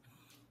clients,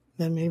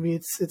 then maybe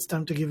it's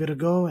time to give it a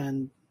go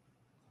and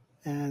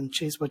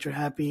chase what you're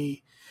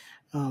happy,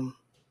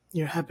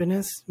 your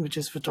happiness, which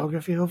is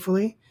photography,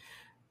 hopefully.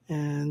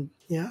 And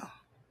yeah.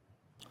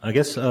 I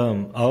guess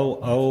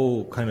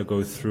I'll kind of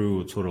go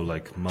through sort of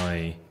like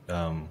my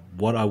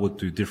what I would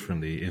do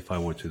differently if I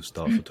were to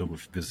start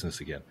photography business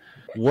again.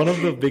 One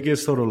of the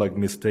biggest sort of like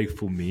mistake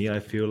for me, I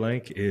feel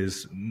like,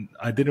 is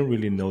I didn't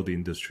really know the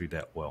industry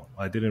that well.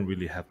 I didn't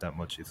really have that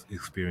much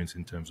experience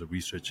in terms of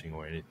researching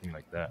or anything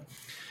like that.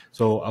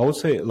 So I would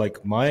say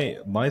like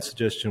my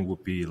suggestion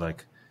would be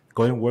like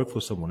go and work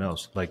for someone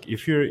else. Like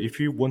if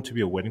you want to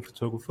be a wedding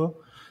photographer,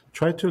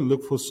 try to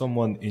look for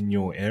someone in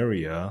your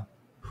area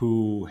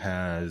who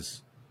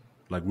has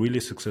like really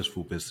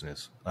successful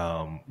business,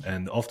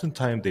 and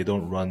oftentimes they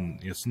don't run.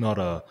 It's not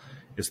a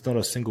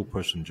single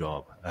person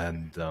job,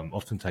 and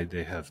oftentimes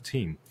they have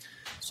team.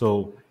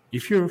 So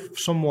if you're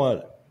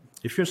somewhat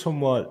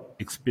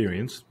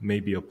experienced,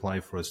 maybe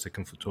apply for a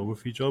second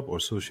photography job or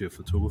associate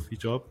photography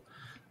job.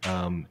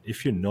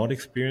 If you're not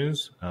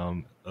experienced,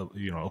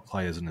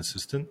 apply as an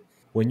assistant.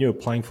 When you're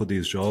applying for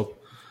this job,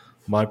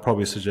 my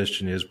probably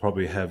suggestion is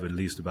probably have at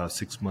least about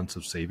 6 months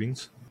of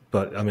savings.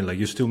 But I mean, like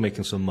you're still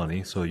making some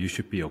money, so you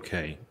should be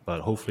okay.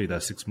 But hopefully,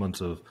 that 6 months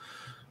of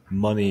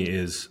money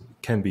is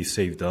can be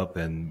saved up,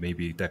 and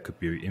maybe that could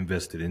be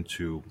invested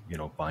into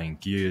buying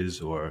gears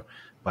or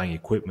buying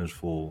equipment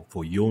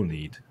for your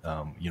need.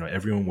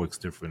 Everyone works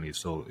differently,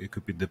 so it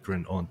could be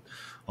different on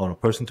a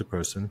person to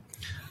person.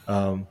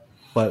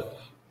 But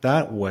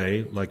that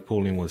way, like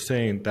Pauline was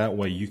saying, that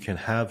way you can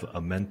have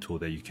a mentor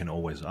that you can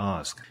always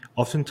ask.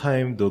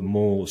 Oftentimes, the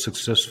more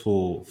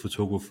successful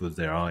photographers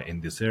there are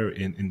in this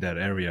area, in that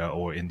area,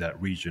 or in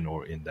that region,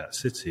 or in that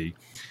city,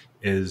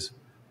 is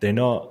they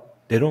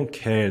don't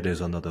care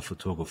there's another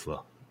photographer.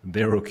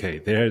 They're okay.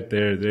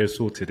 They're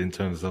sorted in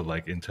terms of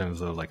like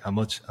how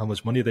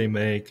much money they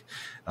make.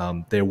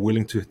 They're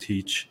willing to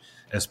teach,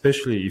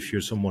 especially if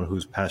you're someone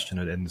who's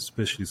passionate, and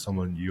especially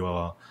someone you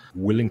are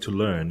willing to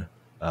learn.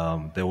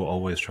 They will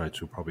always try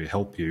to probably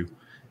help you,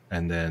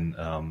 and then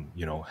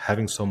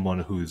having someone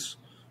who's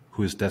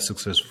that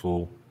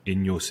successful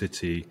in your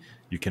city,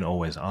 you can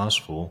always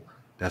ask for.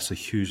 That's a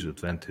huge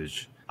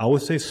advantage. I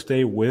would say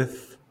stay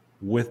with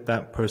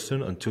that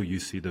person until you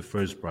see the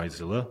first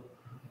bridezilla.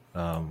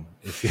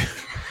 If you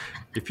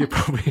if you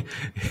probably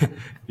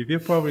if you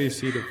probably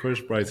see the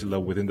first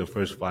bridezilla within the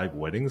first 5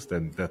 weddings,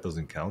 then that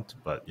doesn't count.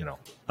 But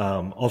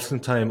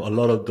oftentimes a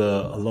lot of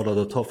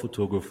the top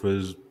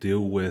photographers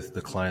deal with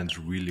the clients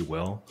really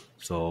well.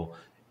 So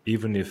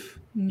even if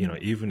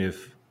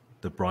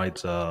the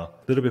brides are a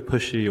little bit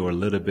pushy or a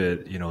little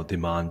bit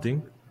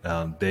demanding,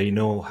 they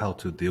know how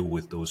to deal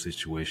with those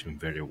situations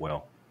very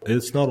well.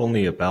 It's not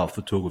only about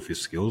photography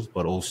skills,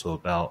 but also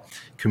about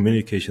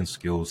communication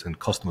skills and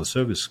customer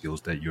service skills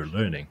that you're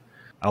learning.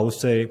 I would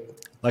say,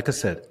 like I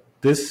said,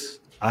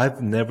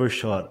 I've never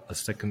shot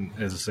as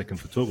a second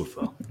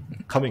photographer.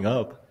 Coming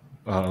up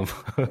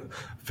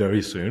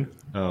very soon.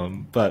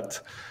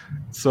 But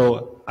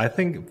so I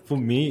think for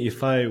me,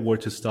 if I were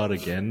to start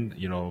again,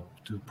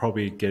 to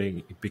probably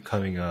doing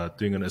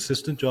an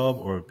assistant job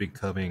or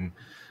becoming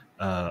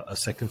a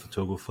second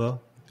photographer,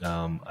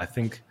 I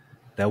think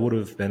that would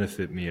have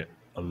benefited me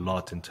a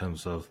lot in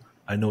terms of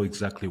I know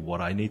exactly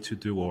what I need to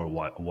do or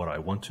what I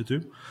want to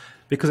do.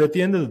 Because at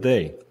the end of the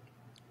day,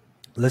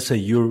 let's say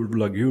you're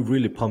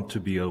really pumped to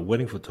be a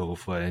wedding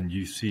photographer, and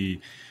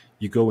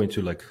you go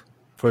into like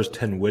first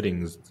 10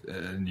 weddings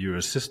and you're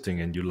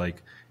assisting, and you're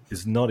like,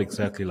 it's not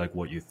exactly like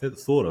what you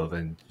thought of,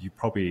 and you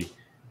probably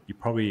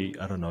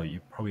I don't know,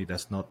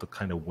 that's not the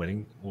kind of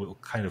wedding or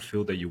kind of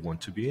field that you want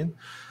to be in.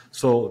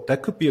 So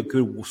that could be a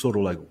good sort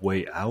of like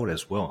way out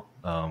as well.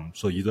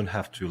 So you don't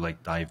have to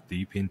like dive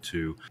deep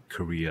into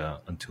career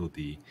until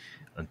the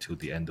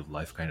end of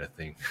life kind of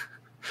thing.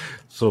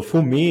 So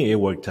for me, it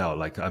worked out.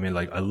 Like, I mean,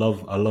 like I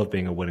love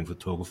being a wedding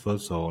photographer.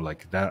 So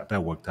like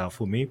that worked out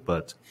for me,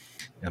 but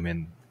I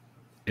mean,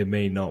 it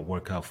may not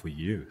work out for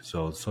you.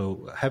 So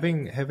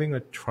having a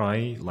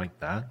try like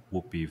that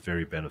would be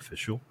very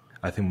beneficial.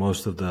 I think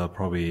most of the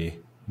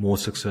probably more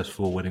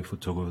successful wedding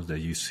photographers that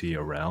you see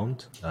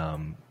around, I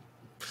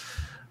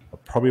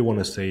probably want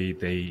to say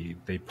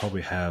they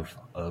probably have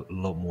a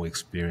lot more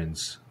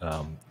experience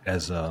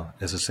as a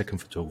second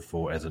photographer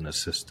or as an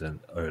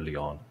assistant early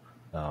on,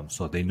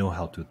 so they know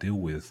how to deal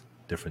with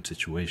different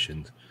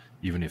situations,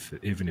 even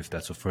if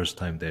that's the first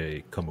time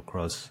they come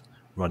across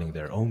running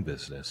their own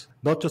business.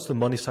 Not just the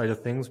money side of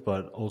things,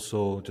 but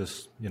also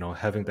just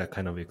having that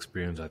kind of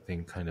experience. I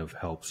think kind of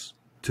helps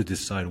to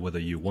decide whether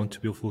you want to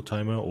be a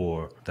full-timer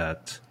or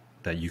that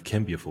you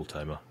can be a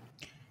full-timer.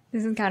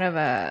 This is kind of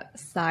a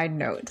side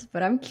note,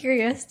 but I'm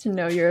curious to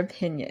know your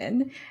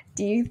opinion.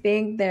 Do you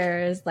think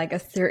there's like a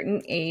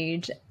certain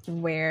age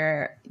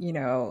where,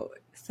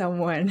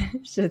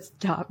 someone should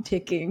stop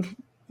taking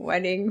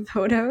wedding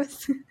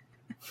photos?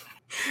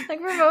 Like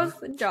for most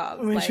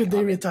jobs. When Like should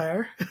they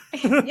retire?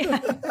 yeah.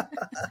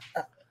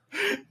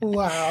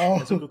 Wow.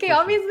 That's a good Okay,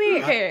 question.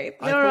 obviously, okay,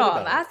 I no.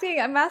 thought about it.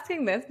 I'm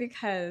asking this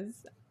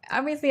because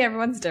obviously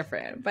everyone's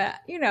different. But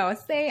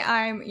say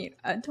I'm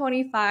a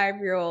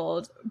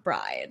 25-year-old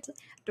bride.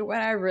 Do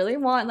I really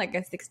want like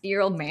a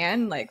 60-year-old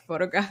man like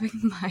photographing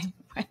my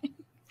wedding?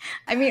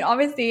 I mean,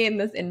 obviously in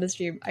this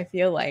industry, I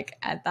feel like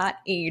at that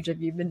age, if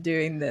you've been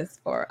doing this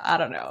for, I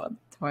don't know,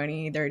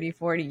 20, 30,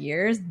 40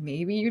 years,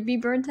 maybe you'd be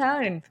burnt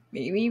out and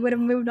maybe you would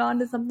have moved on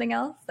to something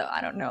else. So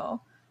I don't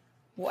know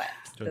what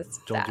the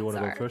John, do you stats want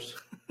to go are. first?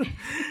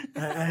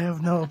 I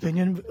have no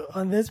opinion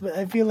on this, but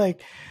I feel like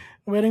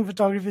wedding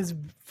photography is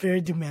very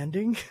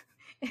demanding.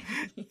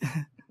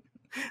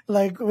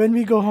 Like when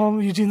we go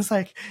home, Eugene's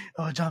like,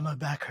 "Oh, John, my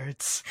back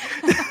hurts."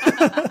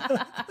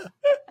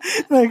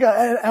 Like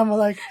I'm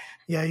like,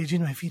 "Yeah,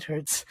 Eugene, my feet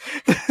hurts."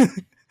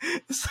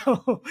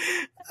 So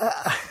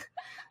uh,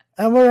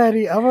 I'm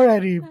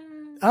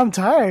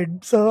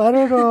tired. So I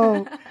don't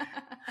know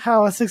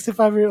how a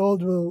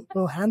 65-year-old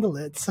will handle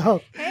it.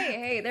 So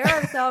Hey, there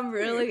are some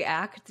really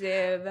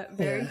active,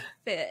 very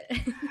fit.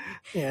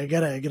 yeah, I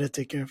gotta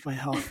take care of my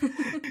health.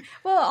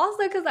 Well,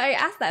 also because I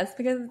asked this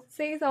because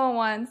say someone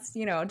wants,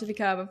 to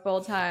become a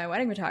full-time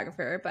wedding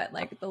photographer, but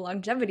like the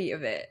longevity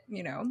of it,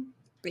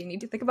 they need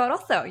to think about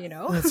also,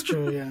 That's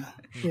true. Yeah.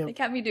 They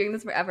can't be doing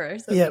this forever,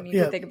 so Yep, they need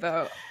yep. to think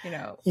about,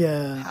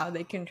 Yeah. how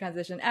they can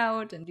transition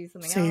out and do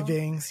something else.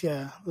 Savings.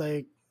 Yeah.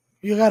 Like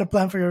you gotta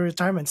plan for your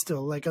retirement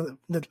still, like a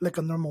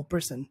normal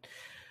person.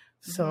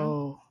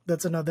 So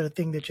that's another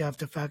thing that you have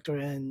to factor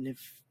in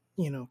if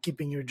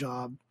keeping your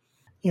job,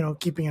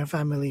 keeping your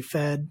family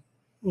fed,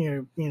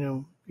 your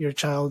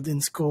child in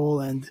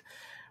school and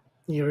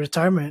your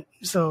retirement.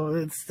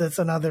 So that's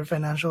another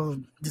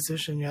financial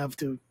decision you have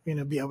to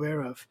be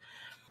aware of.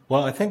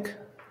 Well, I think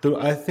there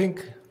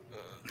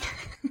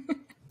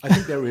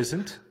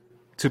isn't.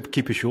 To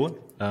keep it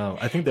short,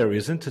 I think there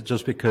isn't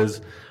just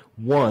because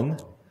one,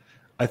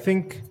 I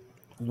think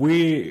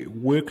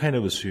we're kind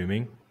of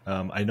assuming.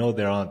 I know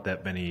there aren't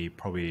that many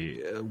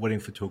probably wedding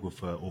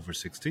photographer over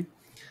 60,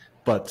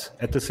 but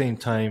at the same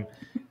time,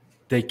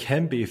 they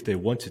can be if they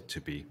wanted to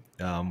be.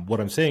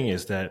 What I'm saying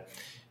is that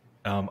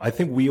I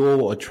think we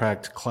all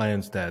attract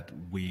clients that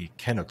we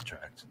can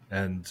attract,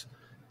 and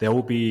there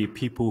will be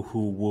people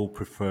who will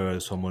prefer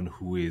someone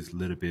who is a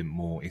little bit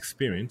more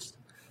experienced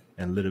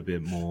and a little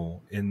bit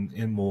more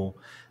in more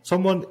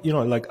someone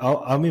like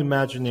I'm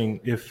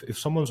imagining if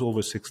someone's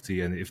over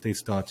 60 and if they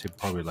started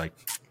probably like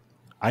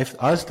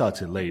I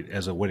started late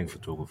as a wedding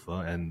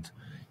photographer and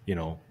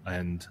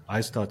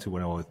I started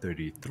when I was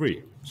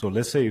 33. So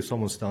let's say if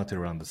someone started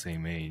around the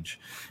same age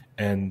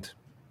and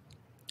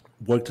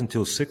worked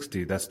until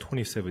 60, that's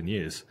 27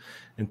 years.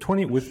 And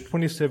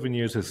 27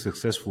 years of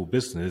successful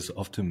business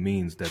often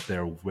means that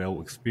they're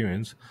well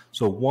experienced.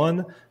 So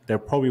one,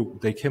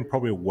 they can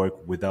probably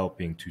work without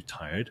being too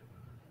tired.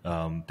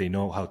 They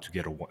know how to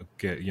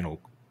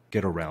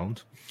get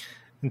around.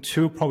 And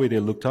two, probably they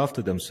looked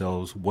after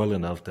themselves well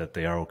enough that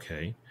they are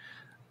okay.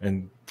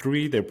 And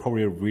three, they're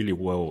probably really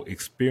well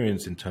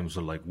experienced in terms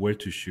of like where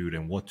to shoot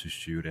and what to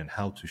shoot and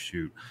how to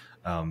shoot.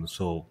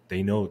 So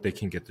they know they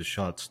can get the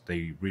shots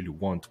they really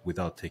want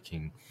without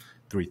taking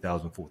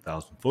 3,000,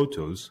 4,000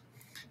 photos.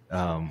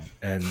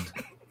 And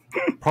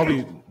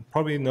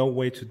probably know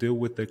way to deal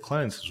with their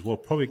clients as well.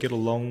 Probably get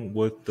along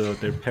with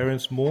their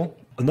parents more.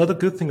 Another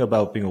good thing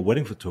about being a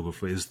wedding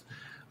photographer is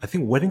I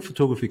think wedding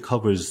photography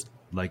covers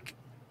like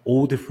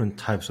all different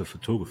types of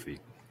photography.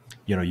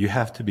 You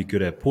have to be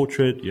good at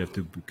portrait, you have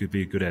to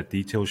be good at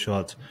detail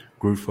shots,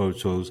 group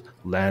photos,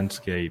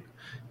 landscape,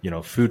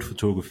 food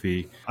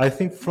photography. I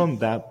think from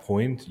that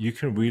point, you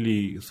can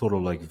really sort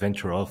of like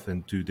venture off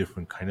and do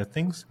different kind of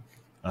things.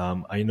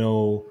 I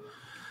know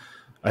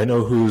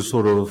who's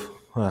sort of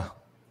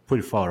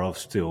pretty far off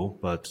still,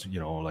 but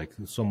like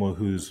someone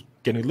who's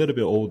getting a little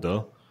bit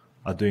older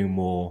are doing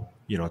more,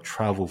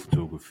 travel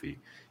photography.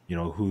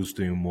 Who's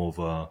doing more of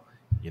a,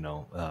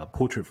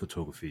 portrait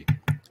photography.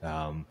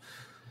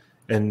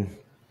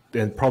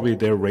 And probably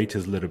their rate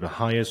is a little bit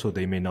higher, so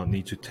they may not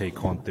need to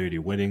take on 30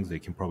 weddings. They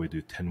can probably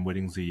do 10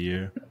 weddings a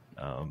year.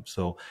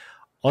 So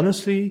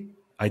honestly,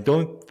 I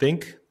don't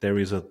think there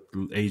is an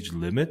age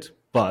limit,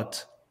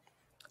 but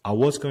I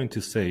was going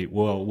to say,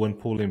 well, when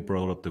Pauline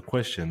brought up the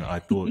question, I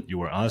thought you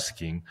were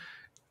asking,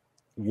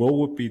 what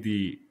would be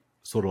the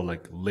sort of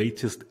like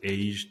latest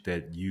age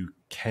that you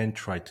can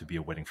try to be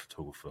a wedding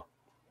photographer?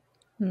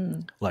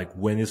 Like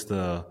when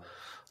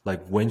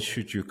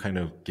should you kind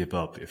of give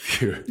up if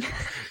you're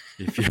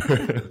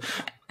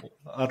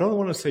I don't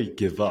want to say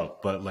give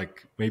up, but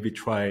like maybe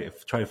try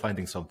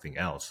finding something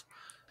else.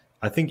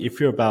 I think if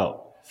you're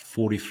about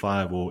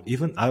 45 or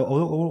even I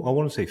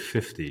want to say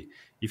 50,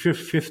 if you're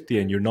 50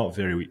 and you're not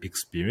very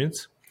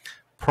experienced,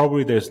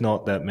 probably there's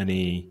not that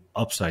many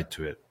upside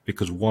to it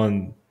because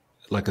one,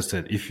 like I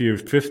said, if you're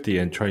 50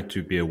 and try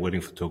to be a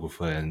wedding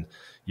photographer and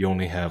you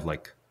only have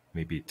like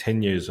maybe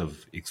 10 years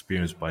of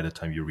experience by the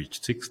time you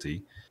reach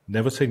 60,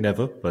 never say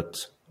never,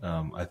 but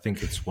I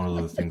think it's one of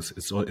the things.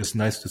 It's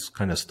nice to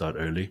kind of start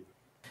early.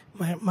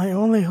 My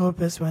only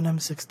hope is when I'm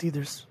 60,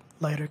 there's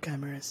lighter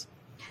cameras.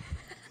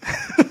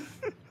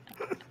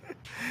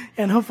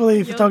 And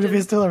hopefully photography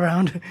is still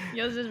around.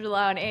 You'll just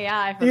rely on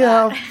AI for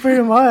Yeah, that.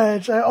 pretty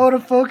much. I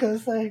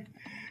autofocus, like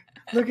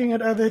looking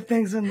at other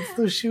things and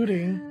still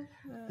shooting.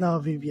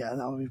 That'll be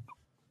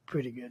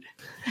pretty good.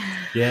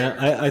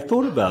 Yeah, I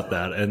thought about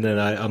that, and then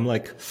I'm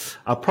like,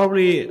 I'll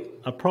probably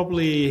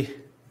the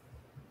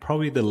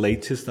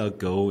latest I'll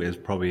go is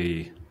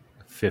probably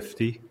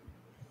 50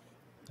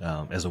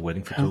 as a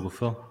wedding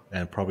photographer,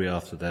 and probably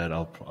after that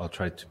I'll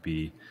try to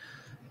be,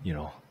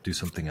 do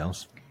something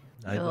else.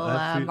 We'll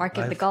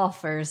market the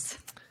golfers.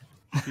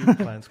 Few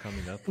plans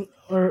coming up.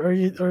 Or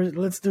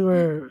let's do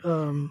our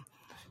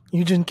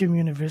Eugene Kim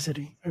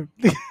University or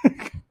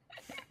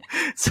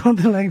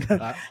something like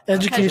that.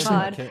 Education.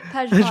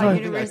 Pejmod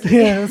University.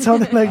 Yeah,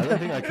 something like I don't that.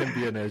 think I can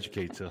be an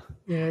educator.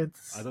 Yeah,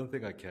 I don't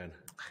think I can.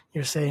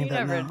 you're saying You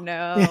that never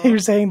now. know. Yeah, you're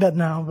saying that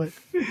now, but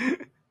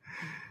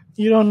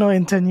you don't know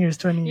in 10 years,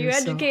 20 You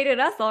years. educated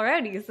us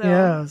already, so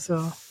Yeah,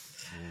 so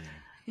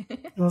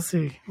we'll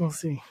see.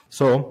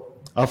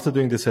 So after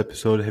doing this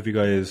episode, have you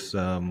guys?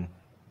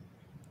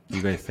 Do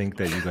you guys think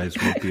that you guys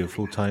will be a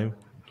full time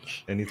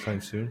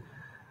anytime soon?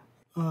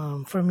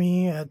 For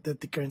me, at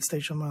the current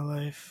stage of my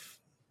life,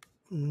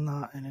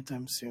 not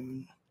anytime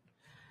soon,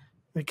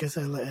 because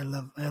I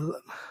love.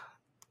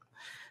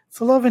 It's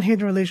a love and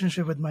hate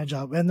relationship with my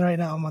job, and right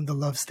now I'm on the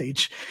love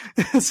stage.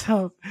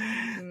 So,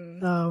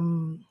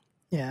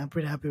 yeah, I'm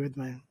pretty happy with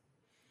my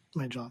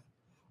job,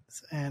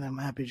 and I'm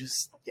happy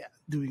just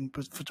doing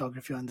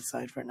photography on the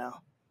side for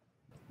now.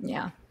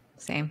 yeah,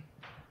 same.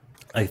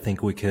 I think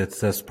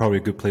that's probably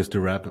a good place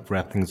to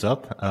wrap things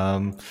up.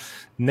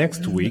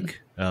 Next week,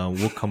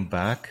 we'll come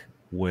back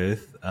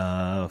with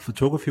a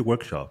photography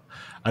workshop.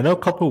 I know a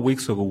couple of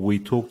weeks ago we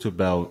talked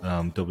about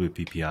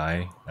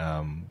WPPI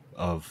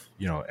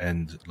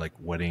and like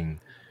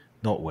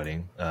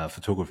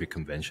photography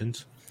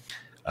conventions.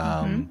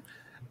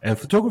 And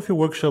photography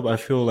workshop, I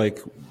feel like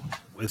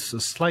it's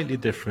slightly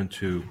different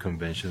to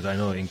conventions. I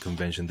know in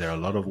convention there are a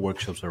lot of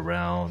workshops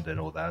around and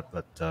all that,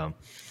 but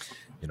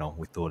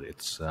we thought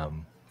it's a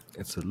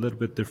little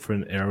bit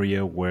different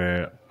area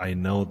where I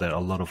know that a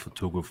lot of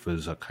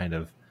photographers are kind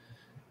of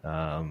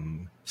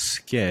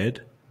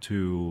scared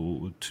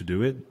to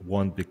do it.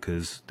 One,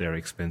 because they're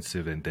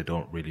expensive and they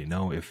don't really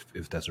know if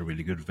that's a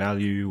really good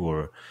value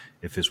or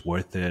if it's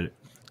worth it.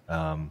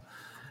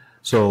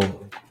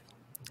 So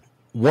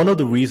one of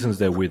the reasons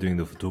that we're doing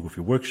the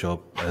photography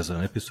workshop as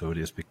an episode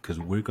is because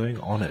we're going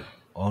on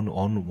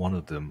one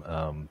of them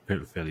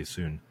fairly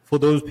soon. For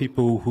those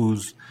people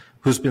who's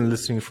been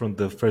listening from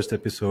the first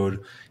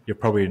episode, you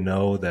probably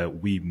know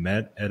that we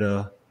met at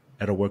a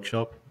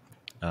workshop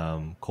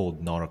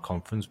called Not a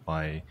Conference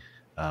by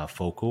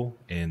Focal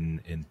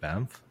in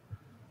Banff,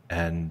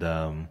 and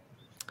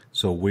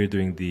so we're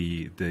doing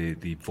the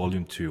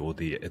volume 2 or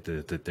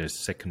the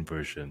second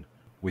version.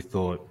 We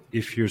thought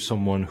if you're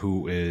someone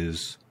who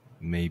is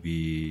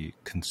maybe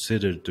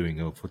considered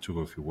doing a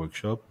photography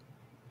workshop,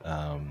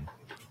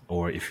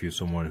 or if you're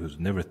someone who's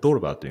never thought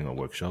about doing a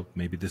workshop,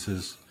 maybe this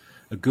is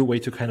a good way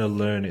to kind of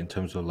learn in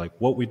terms of like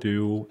what we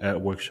do at a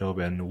workshop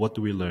and what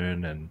do we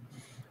learn and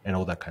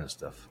all that kind of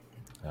stuff.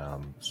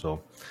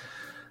 So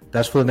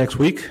that's for the next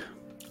week.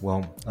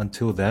 Well,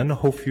 until then,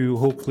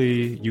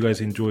 hopefully you guys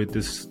enjoyed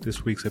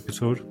this week's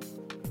episode.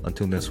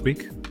 Until next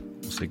week,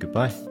 we'll say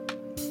goodbye.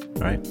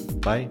 All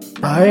right, bye.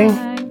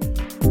 Bye.